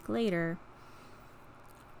can a week later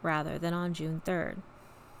rather than on June 3rd.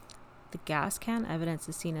 The gas can evidence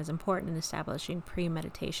is seen as important in establishing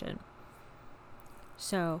premeditation.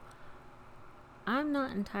 So, I'm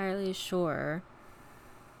not entirely sure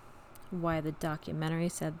why the documentary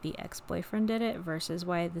said the ex-boyfriend did it versus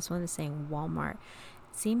why this one is saying Walmart.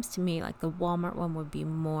 It seems to me like the Walmart one would be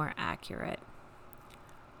more accurate.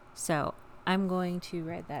 So, I'm going to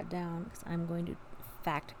write that down because I'm going to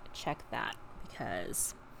fact check that,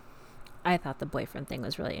 because I thought the boyfriend thing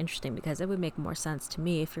was really interesting, because it would make more sense to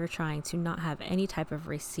me if you're trying to not have any type of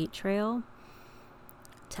receipt trail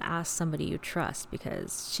to ask somebody you trust,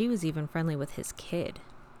 because she was even friendly with his kid.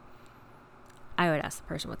 I would ask the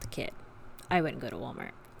person with the kid. I wouldn't go to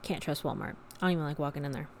Walmart. Can't trust Walmart. I don't even like walking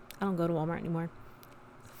in there. I don't go to Walmart anymore.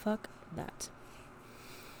 Fuck that.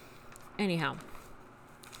 Anyhow,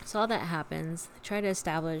 so all that happens. They try to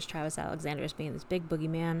establish Travis Alexander as being this big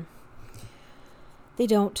boogeyman. They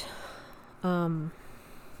don't.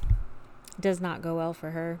 Does not go well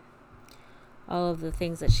for her. All of the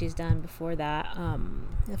things that she's done before that,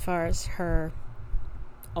 as far as her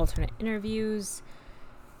alternate interviews,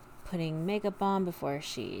 putting makeup on before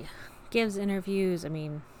she gives interviews. I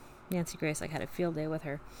mean, Nancy Grace had a field day with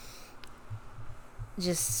her.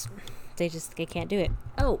 They can't do it.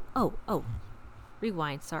 Oh,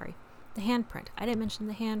 rewind, sorry. The handprint. I didn't mention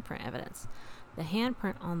the handprint evidence. The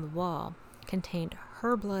handprint on the wall contained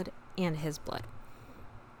her blood and his blood.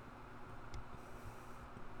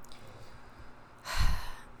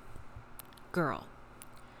 Girl,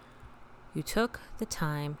 you took the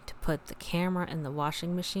time to put the camera in the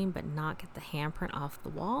washing machine but not get the handprint off the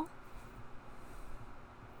wall?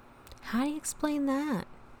 How do you explain that?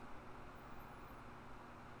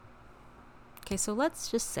 Okay, so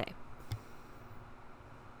let's just say,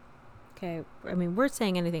 okay, I mean, we're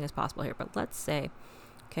saying anything is possible here, but let's say,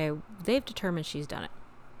 okay, they've determined she's done it.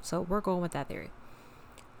 So we're going with that theory.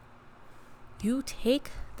 You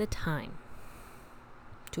take the time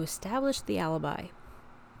to establish the alibi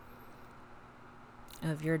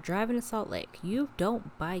of you're driving to Salt Lake. You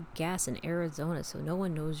don't buy gas in Arizona so no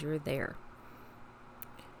one knows you're there.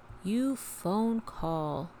 You phone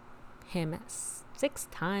call him 6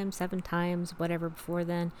 times, 7 times, whatever before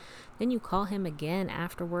then. Then you call him again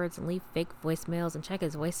afterwards and leave fake voicemails and check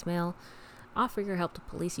his voicemail. Offer your help to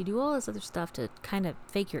police. You do all this other stuff to kind of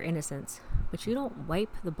fake your innocence. But you don't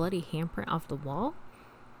wipe the bloody handprint off the wall?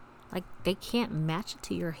 They can't match it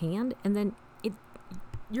to your hand, and then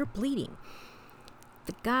you're bleeding.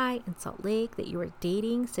 The guy in Salt Lake that you were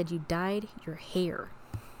dating said you dyed your hair.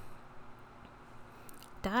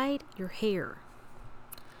 Dyed your hair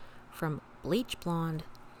from bleach blonde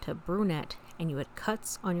to brunette, and you had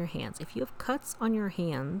cuts on your hands. If you have cuts on your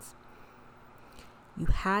hands, you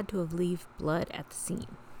had to have left blood at the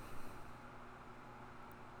scene.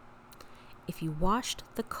 If you washed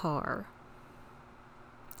the car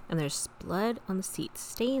and there's blood on the seats,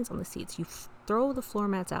 stains on the seats, you throw the floor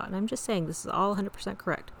mats out. And I'm just saying this is all 100%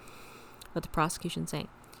 correct what the prosecution's saying.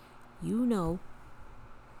 You know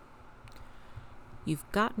you've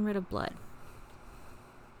gotten rid of blood.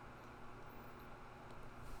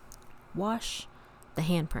 Wash the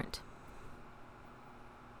handprint.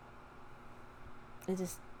 It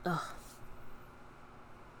just,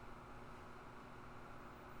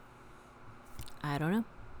 I don't know.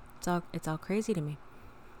 It's all crazy to me.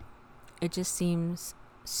 It just seems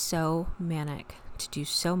so manic to do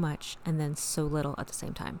so much and then so little at the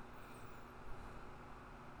same time.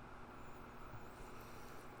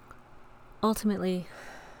 Ultimately,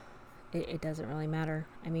 it doesn't really matter.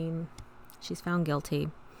 I mean, she's found guilty.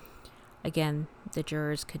 Again, the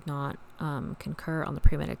jurors could not concur on the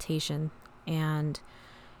premeditation, and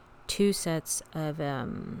 2 sets of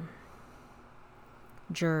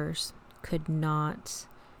jurors could not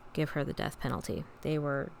give her the death penalty. They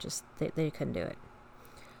were just, they couldn't do it.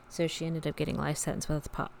 So she ended up getting life sentence with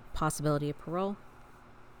the possibility of parole.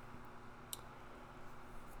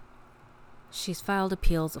 She's filed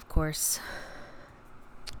appeals, of course.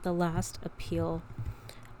 The last appeal,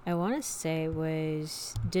 I want to say,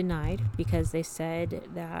 was denied because they said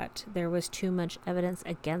that there was too much evidence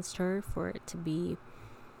against her for it to be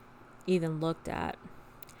even looked at.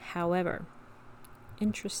 However,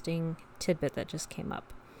 interesting tidbit that just came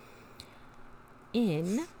up.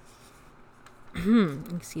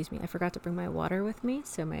 Excuse me, I forgot to bring my water with me,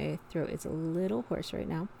 so my throat is a little hoarse right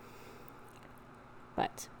now.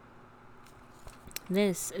 But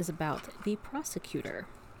this is about the prosecutor.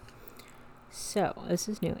 So, this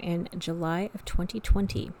is new. In July of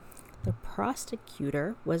 2020, the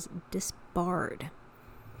prosecutor was disbarred.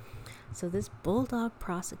 So this bulldog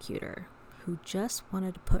prosecutor who just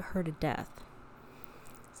wanted to put her to death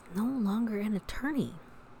is no longer an attorney.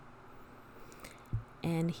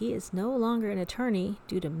 And he is no longer an attorney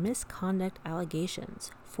due to misconduct allegations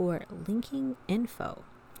for linking info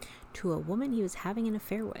to a woman he was having an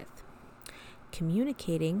affair with,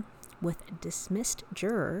 communicating with a dismissed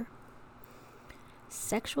juror,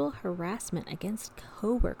 sexual harassment against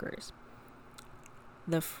co-workers.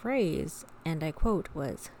 The phrase, and I quote,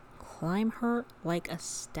 was, "Climb her like a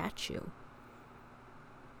statue."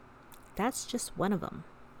 That's just one of them.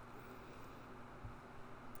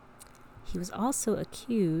 He was also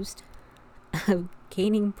accused of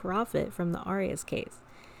gaining profit from the Arias case.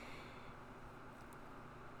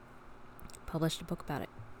 Published a book about it,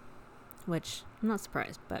 which I'm not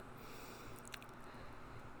surprised, but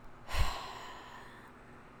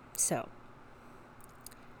so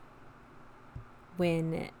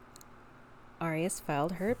when Arias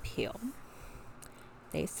filed her appeal,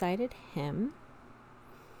 they cited him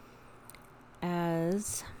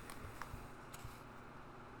as...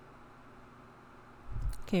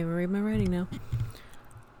 Can't even read my writing now.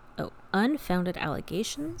 Unfounded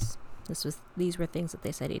allegations. These were things that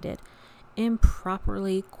they said he did.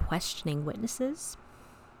 Improperly questioning witnesses.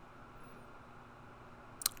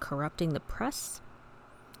 Corrupting the press.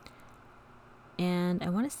 And I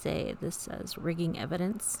want to say this says rigging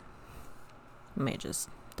evidence. I may just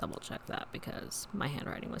double check that because my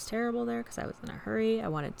handwriting was terrible there because I was in a hurry. I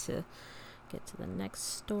wanted to get to the next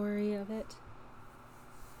story of it.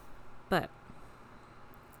 But,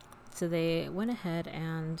 so they went ahead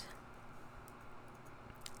and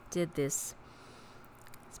did this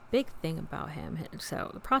big thing about him. So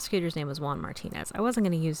the prosecutor's name was Juan Martinez. I wasn't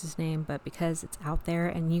going to use his name, but because it's out there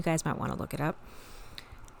and you guys might want to look it up,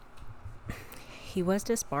 he was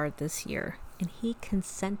disbarred this year and he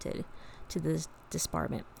consented to this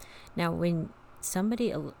disbarment. Now, when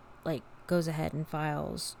somebody goes ahead and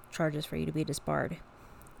files charges for you to be disbarred,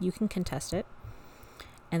 you can contest it,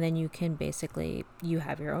 and then you can you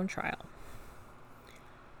have your own trial.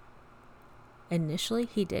 Initially,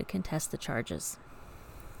 he did contest the charges,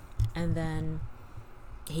 and then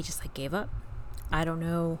he just gave up. I don't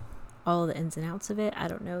know all the ins and outs of it. I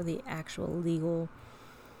don't know the actual legal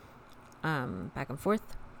back and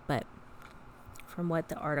forth, but from what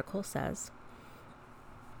the article says,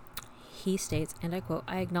 he states, and I quote,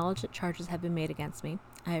 "I acknowledge that charges have been made against me.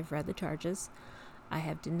 I have read the charges. I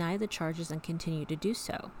have denied the charges and continue to do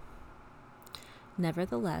so.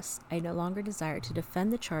 Nevertheless, I no longer desire to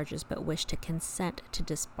defend the charges but wish to consent to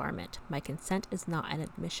disbarment. My consent is not an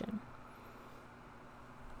admission."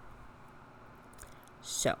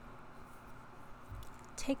 So,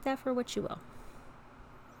 take that for what you will.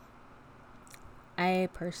 I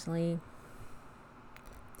personally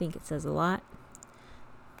think it says a lot.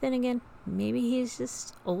 Then again, maybe he's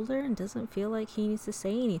just older and doesn't feel like he needs to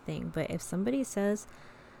say anything. But if somebody says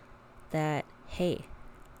that, hey,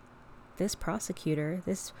 this prosecutor,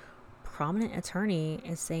 this prominent attorney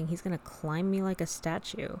is saying he's going to climb me like a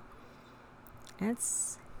statue,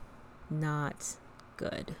 that's not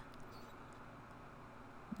good.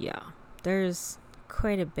 Yeah, there's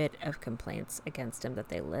quite a bit of complaints against him that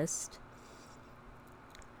they list.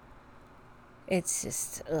 It's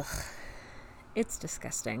just, it's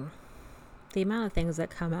disgusting. The amount of things that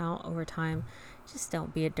come out over time, just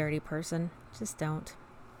don't be a dirty person. Just don't.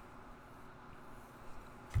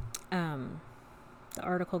 The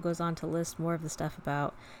article goes on to list more of the stuff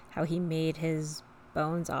about how he made his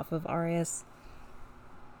bones off of Arias.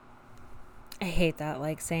 I hate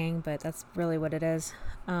that saying, but that's really what it is.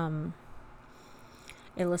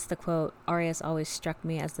 It lists the quote, "Arias always struck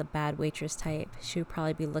me as the bad waitress type. She would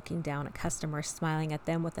probably be looking down at customers, smiling at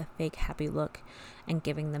them with a fake happy look and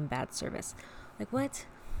giving them bad service." What?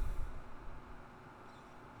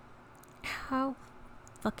 How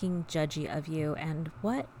fucking judgy of you, and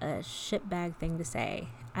what a shitbag thing to say.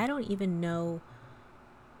 I don't even know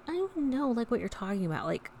what you're talking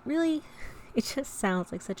about. Really? It just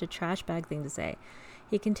sounds like such a trash bag thing to say.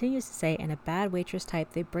 He continues to say, "And a bad waitress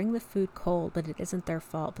type, they bring the food cold, but it isn't their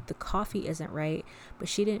fault. But the coffee isn't right, but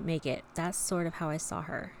she didn't make it. That's sort of how I saw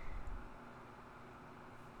her.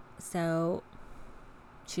 So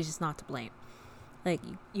she's just not to blame."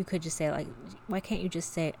 You could just say, why can't you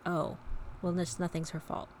just say, "Oh, well, nothing's her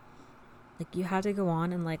fault"? You had to go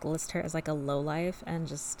on and list her as a lowlife and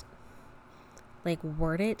just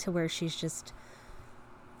word it to where she's just,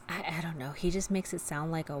 I don't know. He just makes it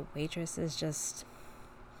sound like a waitress is just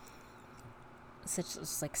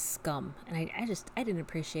such scum, and I didn't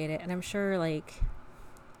appreciate it. And I'm sure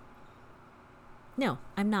no,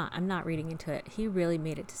 I'm not reading into it. He really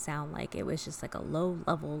made it to sound like it was just a low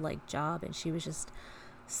level job, and she was just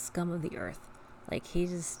scum of the earth. He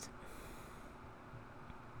just,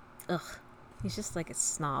 he's just a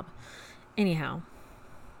snob. Anyhow,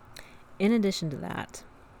 in addition to that,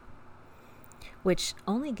 which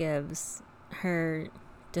only gives her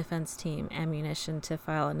defense team ammunition to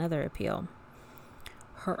file another appeal,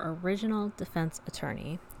 her original defense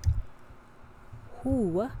attorney,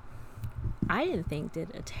 who I didn't think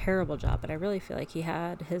did a terrible job, but I really feel like he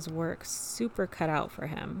had his work super cut out for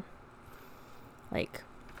him.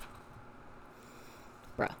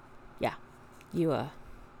 Bruh, yeah, you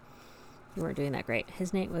weren't doing that great.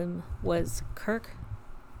 His name was Kirk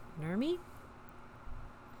Nurmi.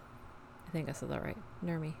 I think I said that right.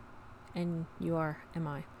 Nurmi.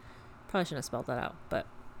 N-U-R-M-I. Probably shouldn't have spelled that out, but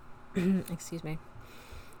excuse me.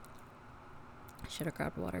 I should have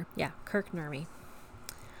grabbed water. Yeah, Kirk Nurmi.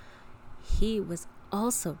 He was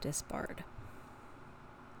also disbarred.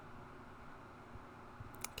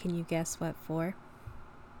 Can you guess what for?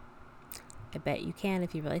 I bet you can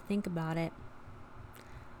if you really think about it.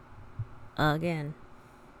 Again,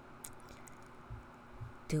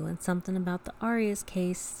 doing something about the Arias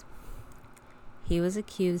case. He was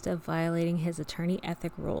accused of violating his attorney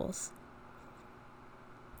ethic rules.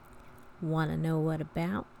 Want to know what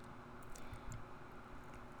about?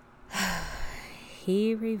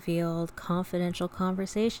 He revealed confidential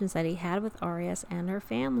conversations that he had with Arias and her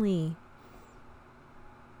family.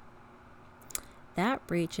 That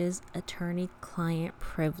breaches attorney-client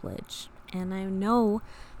privilege. And I know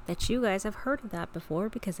that you guys have heard of that before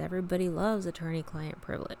because everybody loves attorney-client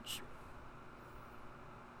privilege.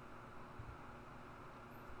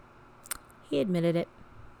 He admitted it.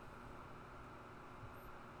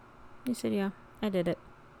 He said, yeah, I did it.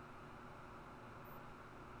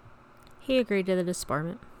 He agreed to the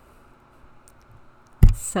disbarment.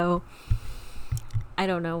 So, I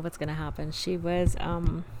don't know what's going to happen. She was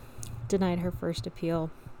denied her first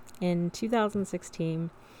appeal in 2016.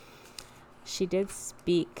 She did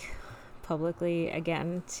speak publicly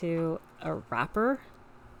again to a rapper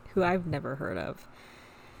who I've never heard of.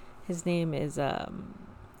 His name is,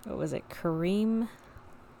 Kareem,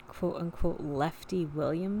 quote unquote, Lefty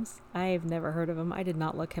Williams. I've never heard of him. I did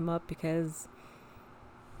not look him up because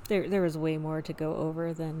there was way more to go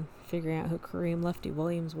over than figuring out who Kareem Lefty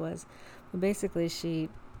Williams was. But basically, she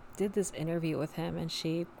did this interview with him and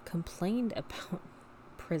she complained about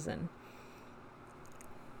prison.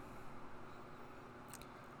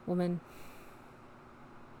 Woman,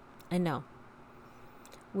 I know.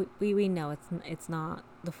 We know it's not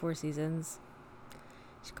the Four Seasons.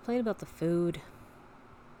 She complained about the food.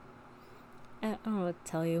 I don't know what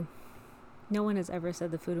to tell you. No one has ever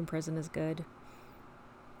said the food in prison is good.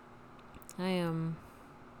 You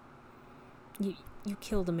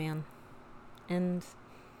killed a man, and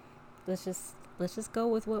let's just go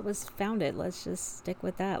with what was founded. Let's just stick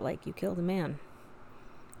with that. Like, you killed a man.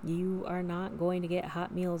 You are not going to get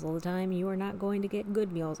hot meals all the time. You are not going to get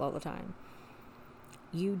good meals all the time.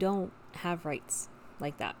 You don't have rights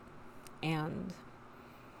like that. And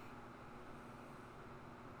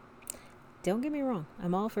don't get me wrong.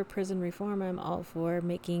 I'm all for prison reform. I'm all for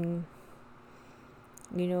making,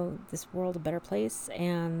 this world a better place.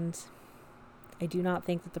 And I do not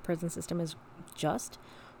think that the prison system is just,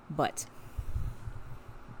 but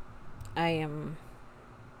I am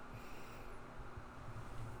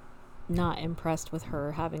not impressed with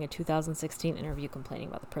her having a 2016 interview complaining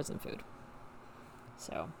about the prison food.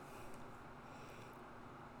 So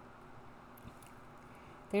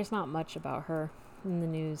there's not much about her in the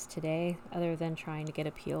news today other than trying to get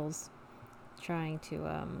appeals, trying to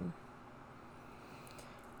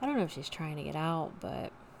I don't know if she's trying to get out,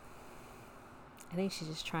 but I think she's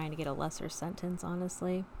just trying to get a lesser sentence,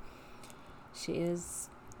 honestly. She is...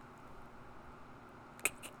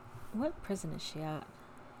 What prison is she at?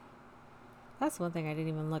 That's one thing I didn't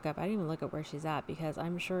even look up. I didn't even look at where she's at because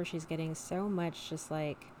I'm sure she's getting so much just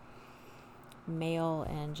like mail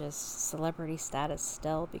and just celebrity status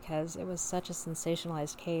still because it was such a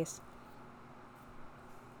sensationalized case.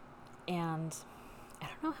 And I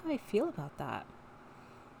don't know how I feel about that.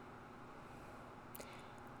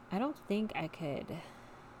 I don't think I could.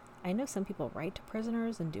 I know some people write to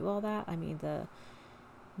prisoners and do all that. I mean, the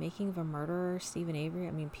Making of a Murderer, Stephen Avery,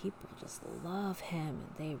 I mean, people just love him.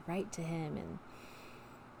 They write to him and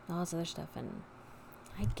all this other stuff. And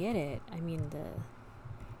I get it. I mean,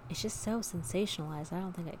 it's just so sensationalized. I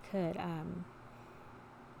don't think I could.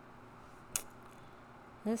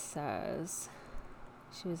 This says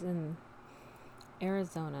she was in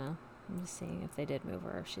Arizona. I'm just seeing if they did move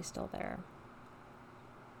her, if she's still there.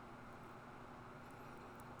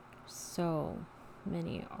 So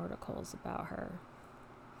many articles about her.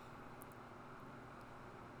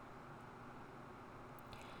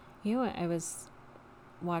 You know what I was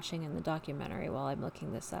watching in the documentary while I'm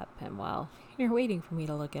looking this up, and while you're waiting for me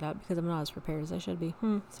to look it up because I'm not as prepared as I should be.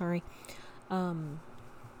 Sorry. Her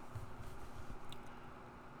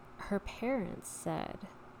parents said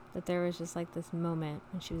that there was just like this moment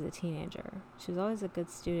when she was a teenager. She was always a good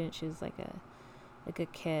student. She was like a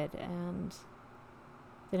good kid, and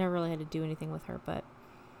they never really had to do anything with her, but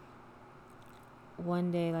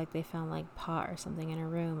one day, like, they found like pot or something in her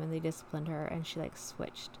room and they disciplined her and she like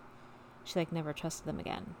switched. She like never trusted them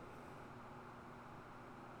again.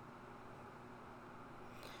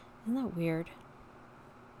 Isn't that weird?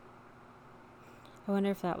 I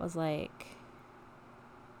wonder if that was like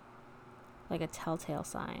a telltale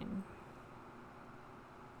sign.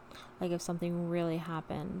 Like if something really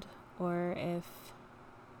happened, or if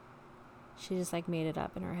she just like made it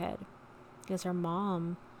up in her head. Because her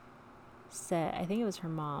mom said, I think it was her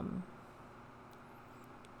mom,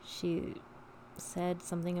 she said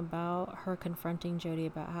something about her confronting Jodi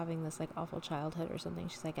about having this like awful childhood or something.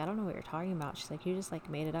 She's like, I don't know what you're talking about. She's like, you just like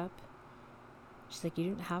made it up. She's like, you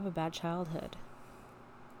didn't have a bad childhood.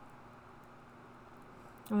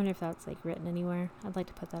 I wonder if that's like written anywhere. I'd like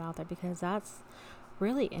to put that out there because that's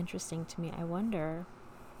really interesting to me. I wonder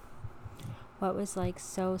what was like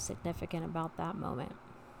so significant about that moment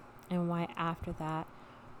and why after that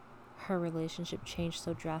her relationship changed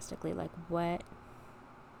so drastically. Like what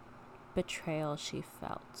betrayal she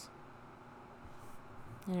felt.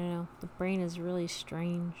 I don't know. The brain is really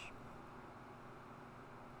strange.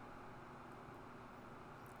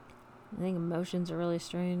 I think emotions are really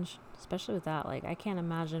strange, especially with that. Like, I can't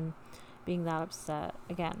imagine being that upset.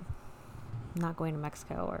 Again, not going to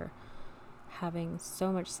Mexico or having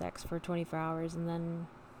so much sex for 24 hours and then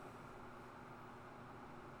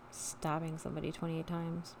stabbing somebody 28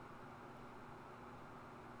 times.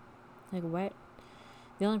 Like, what?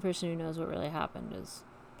 The only person who knows what really happened is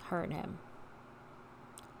her and him.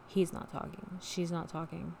 He's not talking. She's not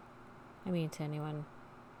talking. I mean, to anyone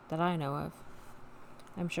that I know of.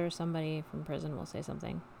 I'm sure somebody from prison will say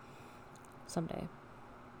something someday.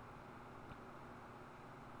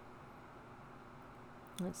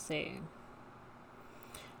 Let's see.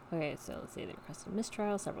 Okay, so let's see. They requested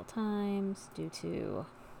mistrial several times due to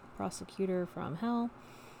prosecutor from hell.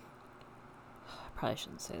 I probably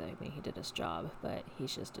shouldn't say that. I mean, he did his job, but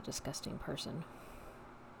he's just a disgusting person.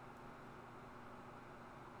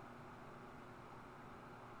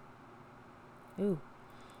 Ooh.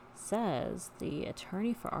 Says the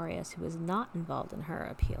attorney for Arias, who was not involved in her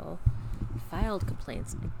appeal, filed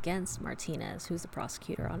complaints against Martinez, who's the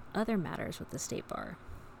prosecutor, on other matters with the state bar.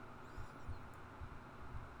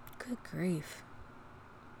 Good grief.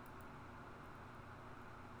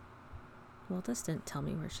 Well, this didn't tell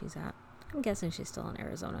me where she's at. I'm guessing she's still in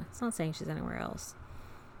Arizona. It's not saying she's anywhere else.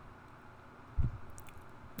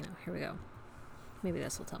 No, here we go. Maybe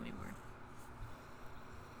this will tell me more.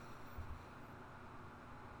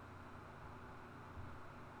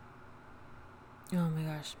 Oh my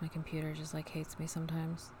gosh, my computer just like hates me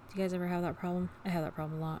sometimes. Do you guys ever have that problem? I have that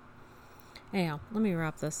problem a lot. Anyhow, let me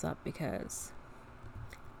wrap this up because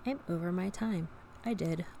I'm over my time. I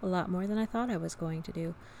did a lot more than I thought I was going to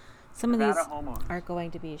do. Some of these are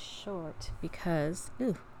going to be short because,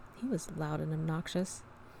 ooh, he was loud and obnoxious.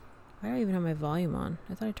 Why do I even have my volume on?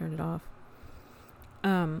 I thought I turned it off.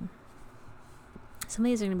 Some of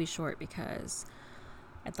these are going to be short because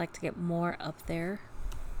I'd like to get more up there.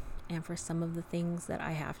 And for some of the things that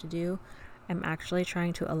I have to do, I'm actually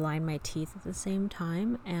trying to align my teeth at the same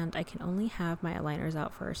time, and I can only have my aligners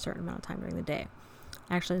out for a certain amount of time during the day.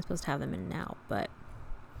 Actually, I'm supposed to have them in now, but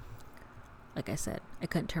like I said, I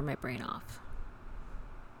couldn't turn my brain off.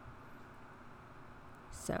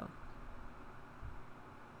 So,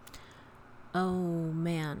 oh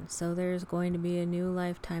man, so there's going to be a new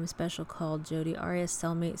Lifetime special called Jodi Arias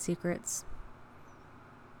Cellmate Secrets.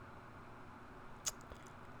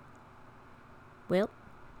 Well,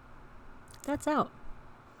 that's out.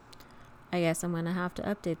 I guess I'm going to have to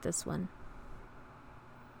update this one.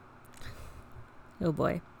 Oh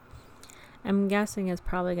boy. I'm guessing it's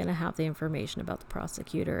probably going to have the information about the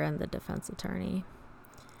prosecutor and the defense attorney.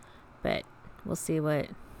 But we'll see what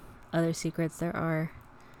other secrets there are.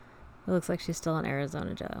 It looks like she's still in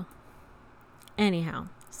Arizona jail. Anyhow,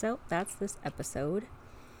 so that's this episode.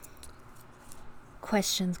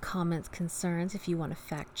 Questions, comments, concerns, if you want to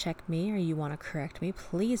fact check me or you want to correct me,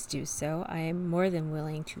 please do so. I am more than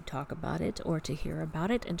willing to talk about it or to hear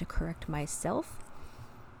about it and to correct myself.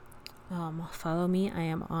 Follow me. I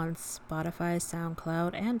am on Spotify,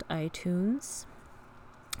 SoundCloud, and iTunes.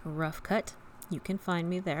 Rough Cut. You can find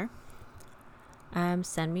me there.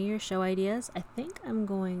 Send me your show ideas. I think I'm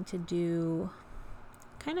going to do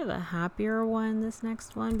kind of a happier one this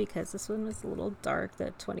next one because this one was a little dark.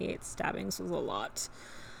 The 28 stabbings was a lot.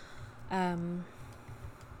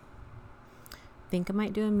 Think I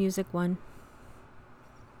might do a music one.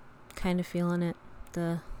 Kind of feeling it.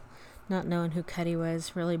 The not knowing who Cuddy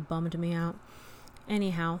was really bummed me out.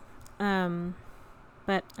 Anyhow,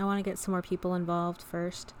 but I want to get some more people involved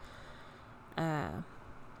first.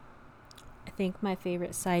 I think my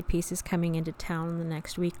favorite side piece is coming into town in the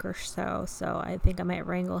next week or so. So I think I might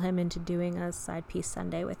wrangle him into doing a side piece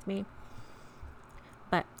Sunday with me.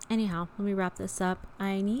 But anyhow, let me wrap this up.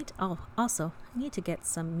 I need to get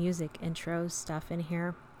some music intro stuff in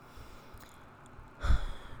here.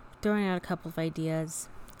 Throwing out a couple of ideas.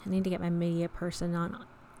 I need to get my media person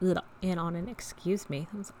in on it. Excuse me.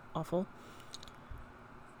 That was awful.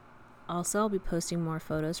 Also, I'll be posting more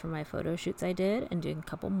photos from my photo shoots I did and doing a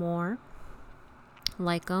couple more.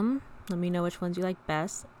 Like them. Let me know which ones you like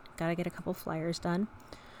best. Gotta get a couple flyers done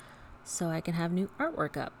so I can have new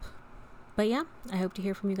artwork up. But yeah, I hope to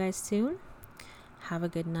hear from you guys soon. Have a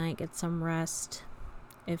good night. Get some rest.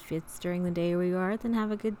 If it's during the day where you are, then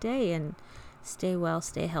have a good day and stay well,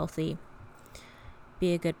 stay healthy.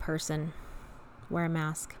 Be a good person. Wear a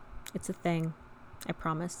mask. It's a thing. I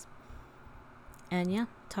promise. And yeah,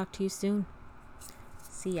 talk to you soon.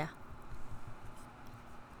 See ya.